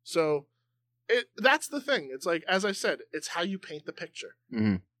 So... that's the thing. It's like, as I said, it's how you paint the picture.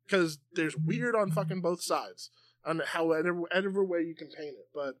 Because there's weird on fucking both sides. On however way you can paint it.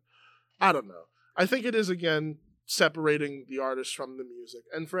 But I don't know. I think it is, again, separating the artist from the music.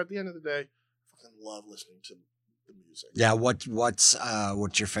 And at the end of the day, I fucking love listening to the music. Yeah,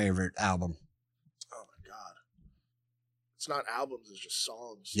 what's your favorite album? Oh my God. It's not albums, it's just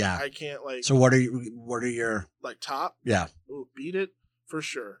songs. Yeah. I can't, like... So what are your... Like, top? Yeah. Ooh, Beat It? For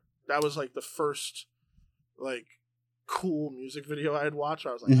sure. That was like the first like cool music video I had watched.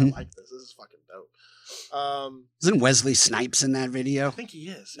 I was like, I like this. This is fucking dope. Isn't Wesley Snipes in that video? I think he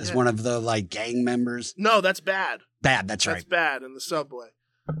is. As one of the like gang members. No, that's Bad. Bad, that's right. That's Bad in the subway.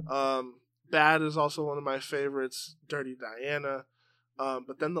 Bad is also one of my favorites. Dirty Diana.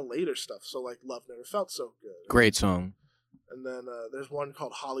 But then the later stuff. So like Love Never Felt So Good. Great song. And then there's one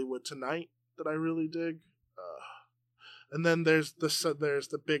called Hollywood Tonight that I really dig. And then there's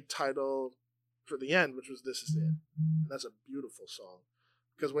the big title for the end, which was This Is It. And that's a beautiful song.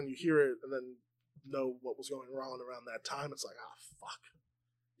 Because when you hear it and then know what was going wrong around that time, it's like, fuck.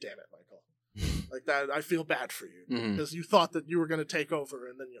 Damn it, Michael. Like that, I feel bad for you. Because you thought that you were going to take over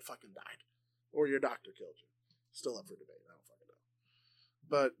and then you fucking died. Or your doctor killed you. Still up for debate. I don't fucking know.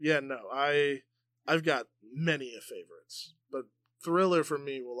 But yeah, no, I've got many favorites. But Thriller for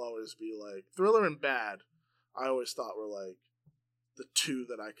me will always be like, Thriller and Bad, I always thought were like the two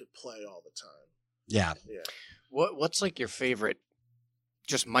that I could play all the time. Yeah. Yeah. What's like your favorite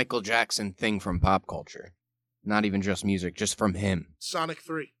just Michael Jackson thing from pop culture? Not even just music, just from him. Sonic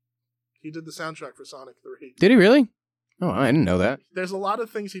 3. He did the soundtrack for Sonic 3. Did he really? Oh, I didn't know that. There's a lot of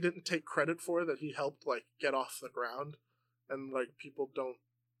things he didn't take credit for that he helped like get off the ground, and like people don't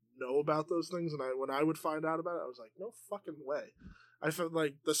know about those things. And when I would find out about it, I was like, no fucking way. I felt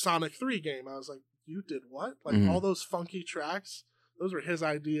like the Sonic 3 game. I was like, you did what? Like all those funky tracks, those were his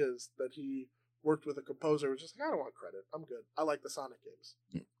ideas that he worked with a composer. It was just like, I don't want credit. I'm good. I like the Sonic games.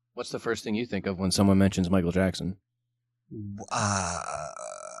 What's the first thing you think of when someone mentions Michael Jackson?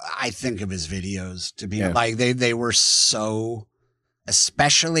 I think of his videos to be like they were so,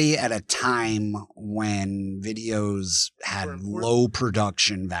 especially at a time when videos had low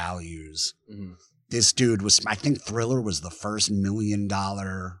production values. This dude was, I think Thriller was the first $1 million.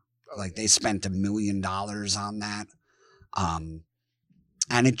 Like they spent $1 million on that.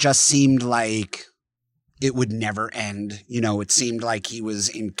 And it just seemed like it would never end. You know, it seemed like he was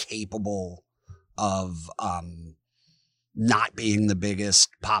incapable of not being the biggest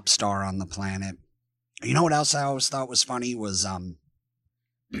pop star on the planet. You know what else I always thought was funny was,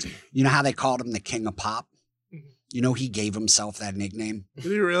 you know how they called him the King of Pop? You know, he gave himself that nickname.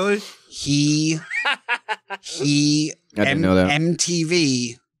 Did he really? He I didn't know that.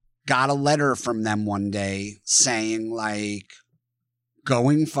 MTV got a letter from them one day saying, like,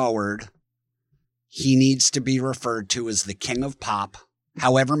 going forward, he needs to be referred to as the King of Pop,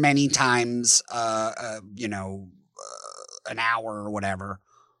 however many times, an hour or whatever,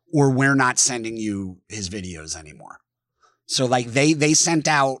 or we're not sending you his videos anymore. So, like, they sent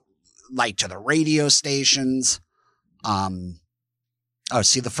out, like, to the radio stations.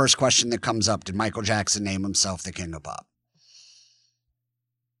 See, the first question that comes up, did Michael Jackson name himself the King of Pop?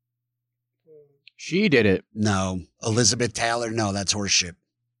 She did it. No. Elizabeth Taylor? No, that's horseshit.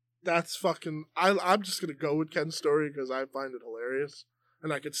 That's fucking... I'm just going to go with Ken's story because I find it hilarious.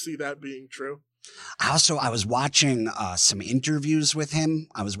 And I could see that being true. I was watching some interviews with him.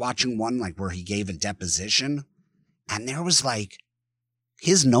 I was watching one like where he gave a deposition, and there was like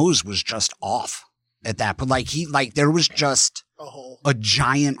his nose was just off at that. But there was just A hole. a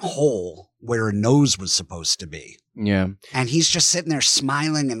giant hole where a nose was supposed to be. Yeah. And he's just sitting there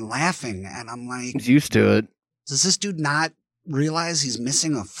smiling and laughing. And I'm like, He's used to it. does this dude not realize he's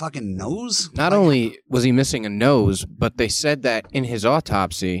missing a fucking nose? Not only was he missing a nose, but they said that in his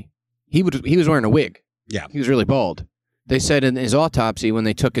autopsy, he was wearing a wig. Yeah. He was really bald. They said in his autopsy, when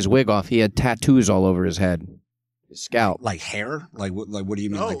they took his wig off, he had tattoos all over his head, his scalp. Like hair? Like what do you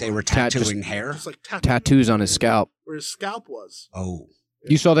mean? No. Like they were Tat- just- tattooing hair? It's like Tattoos on his scalp. where his scalp was. Oh.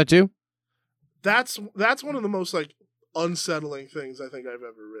 You saw that too? That's one of the most like unsettling things I think I've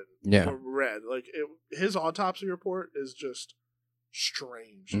ever written Yeah. or read. Like his autopsy report is just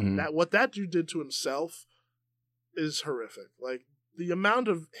strange. Mhm. What that dude did to himself is horrific. Like the amount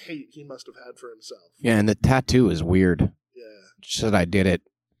of hate he must have had for himself. Yeah, and the tattoo is weird. Yeah. She said I did it.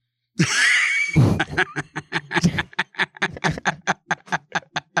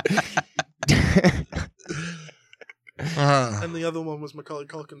 And the other one was Macaulay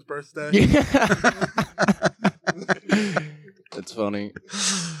Culkin's birthday. That's funny.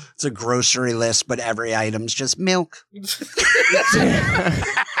 It's a grocery list, but every item's just milk.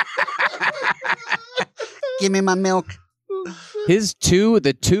 Give me my milk.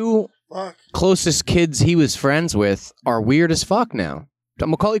 The two Fuck. closest kids he was friends with are weird as fuck now.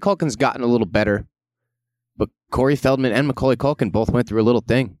 Macaulay Culkin's gotten a little better, but Corey Feldman and Macaulay Culkin both went through a little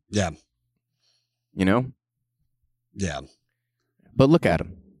thing. Yeah. You know? Yeah. But look at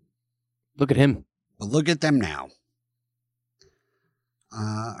him. Look at him. But look at them now.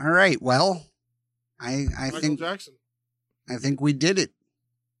 All right. Well, I Michael Jackson. think we did it.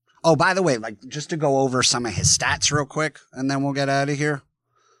 Oh, by the way, like just to go over some of his stats real quick, and then we'll get out of here.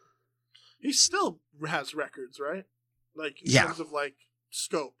 He still has records, right? Like in Yeah. terms of like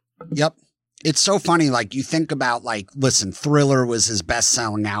scope. Yep. It's so funny. Like you think about listen, Thriller was his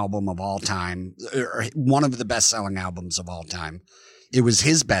best-selling album of all time, or one of the best-selling albums of all time. It was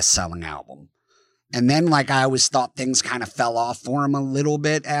his best-selling album. And then I always thought things kind of fell off for him a little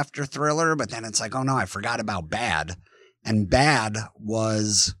bit after Thriller, but then it's like, oh no, I forgot about Bad. And Bad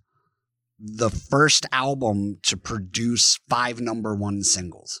was the first album to produce 5 #1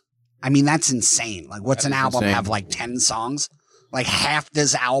 singles. I mean, that's insane. Like what's an album insane. have 10 songs? Like half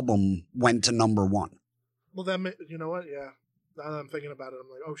this album went to #1. Well, then you know what? Yeah. Now that I'm thinking about it, I'm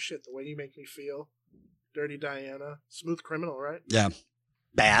like, oh shit, the way you make me feel. Dirty Diana, Smooth Criminal, right? Yeah.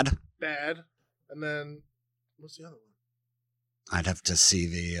 Bad. Bad. And then what's the other one? I'd have to see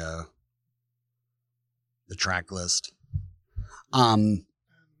the track list. I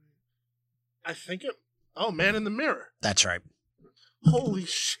think it. Oh, Man in the Mirror. That's right. Holy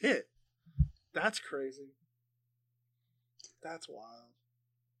shit. That's crazy. That's wild.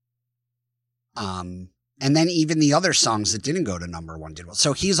 And then even the other songs that didn't go to #1 did well.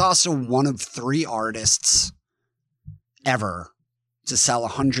 So he's also one of 3 artists ever to sell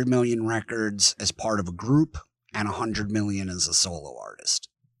 100 million records as part of a group and 100 million as a solo artist.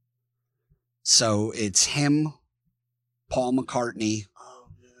 So it's him, Paul McCartney, Oh,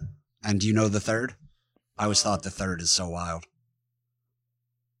 yeah. and do you know the third? I always thought the third is so wild.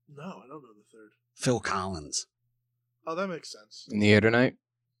 No, I don't know the third. Phil Collins. Oh, that makes sense. In the air tonight?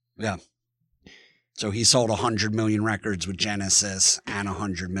 Yeah. So he sold 100 million records with Genesis and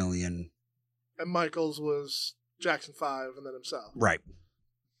 100 million. And Michael's was Jackson 5 and then himself. Right.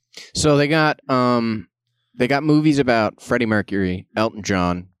 So they got movies about Freddie Mercury, Elton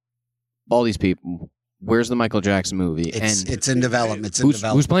John, all these people. Where's the Michael Jackson movie? It's in development. It's in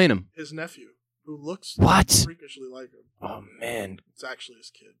development. Who's playing him? His nephew, who looks What? freakishly like him. Oh man, It's actually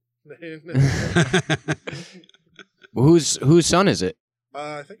his kid. whose son is it?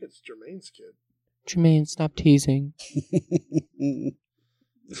 I think it's Jermaine's kid. Jermaine, stop teasing.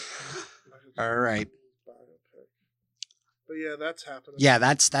 All right. But yeah, that's happening. Yeah,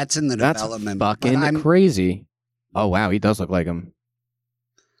 that's in the That's development. But fucking crazy. Oh wow, he does look like him.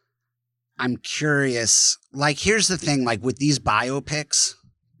 I'm curious. Here's the thing. With these biopics,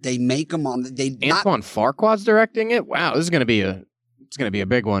 they make them on. Antoine Farquaad's directing it. Wow, this is gonna be a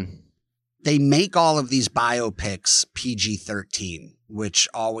big one. They make all of these biopics PG-13, which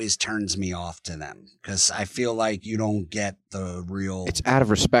always turns me off to them because I feel like you don't get the real. It's out of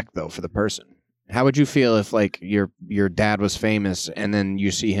respect though for the person. How would you feel if your dad was famous and then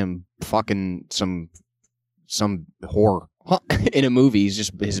you see him fucking some whore Well, in a movie, he's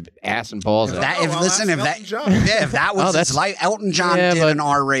just his ass and balls. If out. that, if listen, if that, Elton John. yeah, if that was Oh, his that's- life, Elton John Yeah, did but- an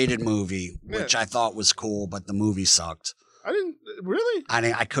R-rated movie, which Yeah. I thought was cool, but the movie sucked. I didn't really.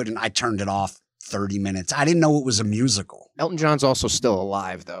 I couldn't. I turned it off 30 minutes. I didn't know it was a musical. Elton John's also still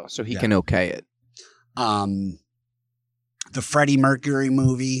alive, though, so he can okay it. The Freddie Mercury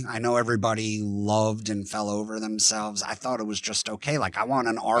movie, I know everybody loved and fell over themselves. I thought it was just okay. Like, I want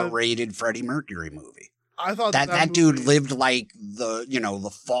an R-rated Freddie Mercury movie. I thought That dude lived like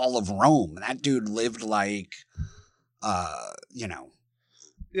the fall of Rome. That dude lived like,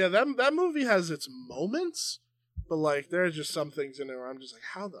 Yeah, that movie has its moments, but like there's just some things in there where I'm just like,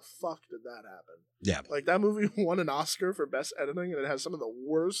 how the fuck did that happen? Yeah. Like that movie won an Oscar for best editing, and it has some of the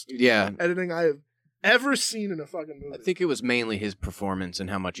worst Yeah. editing I have ever seen in a fucking movie. I think it was mainly his performance and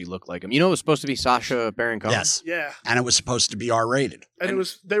how much he looked like him. You know, it was supposed to be Sacha Baron Cohen. Yes. Yeah, And it was supposed to be R-rated. and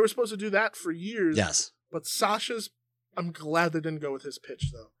they were supposed to do that for years. Yes. But Sasha's, I'm glad they didn't go with his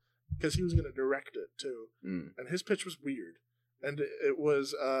pitch though, because he was going to direct it too, and his pitch was weird, and it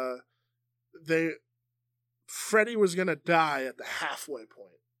was Freddie was going to die at the halfway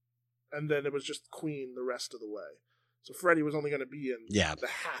point, and then it was just Queen the rest of the way. So Freddie was only going to be in the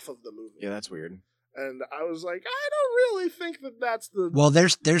half of the movie. Yeah, that's weird. And I was like, I don't really think that's the... Well,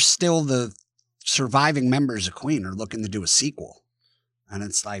 there's still the surviving members of Queen are looking to do a sequel, and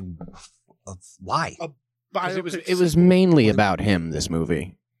it's like, why? It was mainly about him. This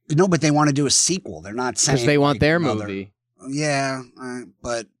movie. No, but they want to do a sequel. They're not saying Because they want like, their another- movie. Yeah,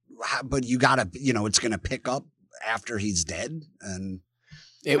 but you gotta, it's gonna pick up after he's dead, and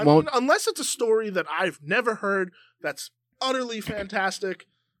It won't. Unless it's a story that I've never heard that's utterly fantastic,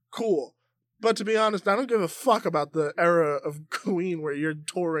 cool. But to be honest, I don't give a fuck about the era of Queen where you're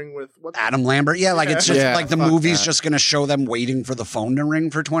touring with Adam Lambert. Yeah, like it's just Yeah, like the fuck movie's that. just gonna show them waiting for the phone to ring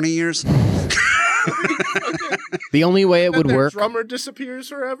for 20 years. The only way it would their work. drummer disappears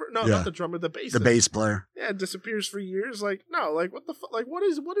forever. No, Yeah. not the drummer, the bassist. The bass player. Yeah, disappears for years. Like, no, like what the fuck? Like, what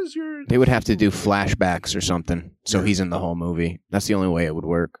is your? They would have to do flashbacks or something, so he's in the whole movie. That's the only way it would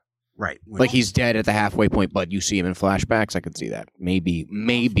work. Right. Like he's dead at the halfway point, but you see him in flashbacks. I could see that. Maybe.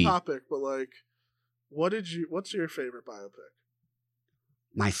 Topic, but like, what's your favorite biopic?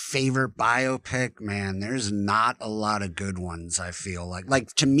 My favorite biopic, man, there's not a lot of good ones, I feel like.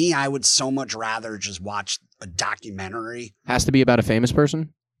 Like, to me, I would so much rather just watch a documentary. Has to be about a famous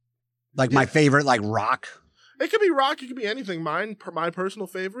person. Like, my favorite, like, Rock. It could be Rock. It could be anything. My personal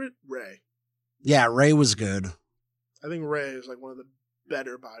favorite, Ray. Yeah, Ray was good. I think Ray is like one of the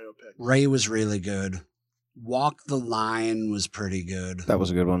better biopics. Ray was really good. Walk the Line was pretty good. That was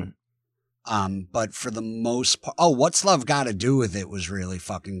a good one. But for the most part, What's Love Gotta Do With It was really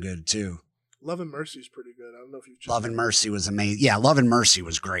fucking good too. Love and Mercy is pretty good. I don't know if you've Love and Mercy was amazing. Yeah, Love and Mercy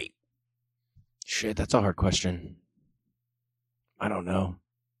was great. Shit, that's a hard question. I don't know.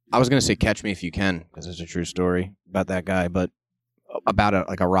 I was gonna say Catch Me If You Can because it's a true story about that guy, but about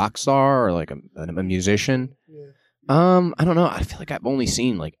a rock star or like a musician. Yeah. I don't know. I feel like I've only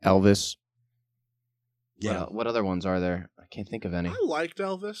seen like Elvis. Yeah. What other ones are there? I can't think of any. I liked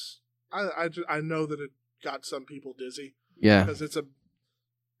Elvis. I know that it got some people dizzy. Yeah. Because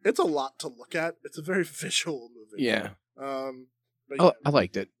it's a lot to look at. It's a very visual movie. Yeah. But Oh, I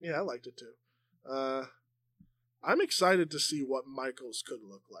liked it. Yeah, I liked it too. I'm excited to see what Michael's could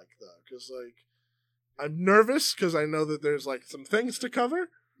look like though, because like I'm nervous because I know that there's like some things to cover.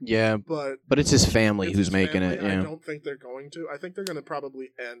 Yeah. But it's his family it's who's his making family. it. Yeah. I don't think they're going to. I think they're going to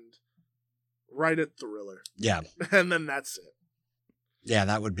probably end right at Thriller. Yeah. And then that's it. Yeah,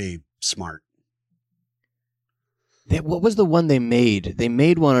 that would be smart. What was the one they made? They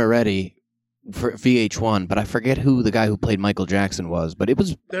made one already for VH1, but I forget who the guy who played Michael Jackson was. But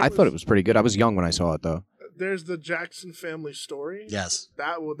I thought it was pretty good. I was young when I saw it, though. There's the Jackson family story. Yes.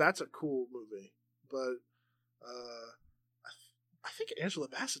 That's a cool movie. But I think Angela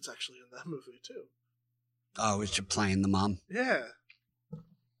Bassett's actually in that movie too. Oh, is she playing the mom? Yeah.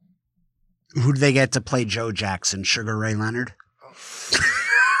 Who do they get to play Joe Jackson? Sugar Ray Leonard?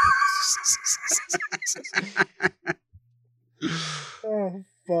 Oh,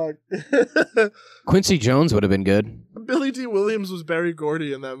 fuck. Quincy Jones would have been good. Billy D. Williams was Barry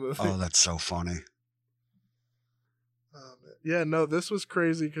Gordy in that movie. Oh, that's so funny. Oh, man. Yeah, no, this was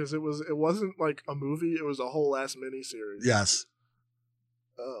crazy because it wasn't like a movie, it was a whole ass miniseries. Yes.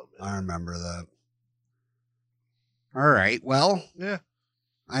 Oh, man. I remember that. All right. Well, Yeah.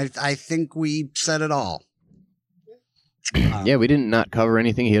 I think we said it all. Yeah, we didn't not cover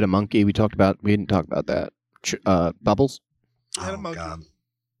anything. He had a monkey. We didn't talk about that. Bubbles. Had a Oh, monkey. God.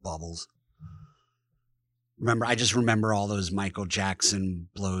 Bubbles. I just remember all those Michael Jackson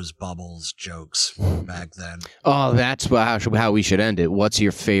blows bubbles jokes back then. Oh, that's how we should end it. What's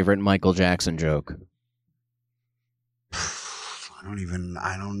your favorite Michael Jackson joke?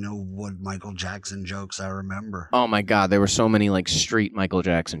 I don't know what Michael Jackson jokes I remember. Oh my God, there were so many like street Michael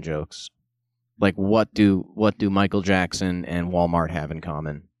Jackson jokes. Like what do Michael Jackson and Walmart have in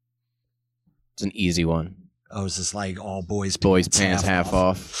common? It's an easy one. Oh, is this like all boys pants half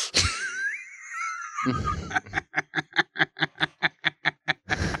off?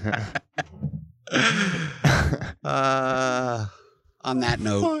 On that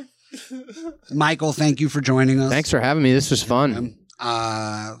note, Michael, thank you for joining us. Thanks for having me. This was fun. Where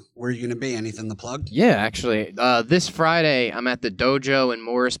are you going to be? Anything to plug? Yeah, actually, this Friday I'm at the Dojo in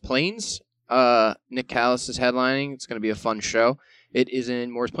Morris Plains. Nick Callis is headlining. It's going to be a fun show. It is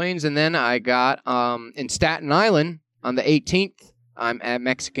in Morris Plains, and then I got in Staten Island on the 18th. I'm at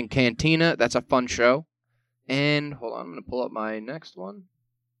Mexican Cantina. That's a fun show. And hold on, I'm going to pull up my next one.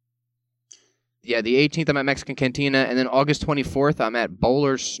 Yeah, the 18th I'm at Mexican Cantina, and then August 24th I'm at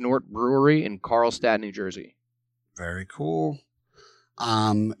Bowler's Snort Brewery in Carlstadt, New Jersey. Very cool.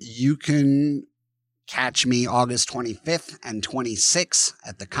 You can catch me August 25th and 26th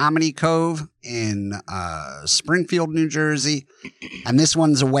at the Comedy Cove in Springfield, New Jersey. And this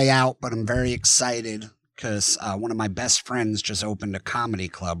one's a way out, but I'm very excited because one of my best friends just opened a comedy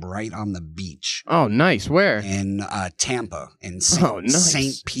club right on the beach. Oh, nice. Where? In Tampa, in nice.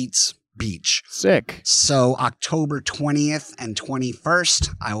 St. Pete's Beach. Sick. So October 20th and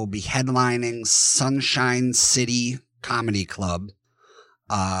 21st, I will be headlining Sunshine City Comedy Club.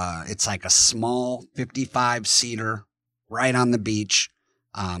 It's like a small 55-seater right on the beach.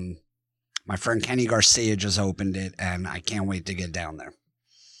 My friend Kenny Garcia just opened it, and I can't wait to get down there.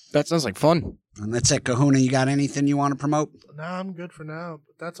 That sounds like fun. And that's it. Kahuna, you got anything you want to promote? Nah, I'm good for now.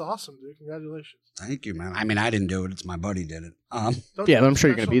 But that's awesome, dude. Congratulations. Thank you, man. I mean, I didn't do it. It's my buddy did it. Yeah, but I'm sure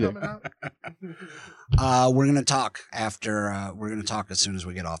you're going to be there. We're going to talk after. We're going to talk as soon as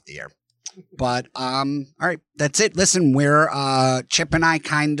we get off the air. But, all right, that's it. Listen, Chip and I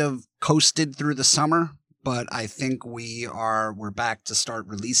kind of coasted through the summer, but I think we're back to start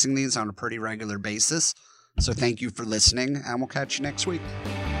releasing these on a pretty regular basis. So thank you for listening, and we'll catch you next week.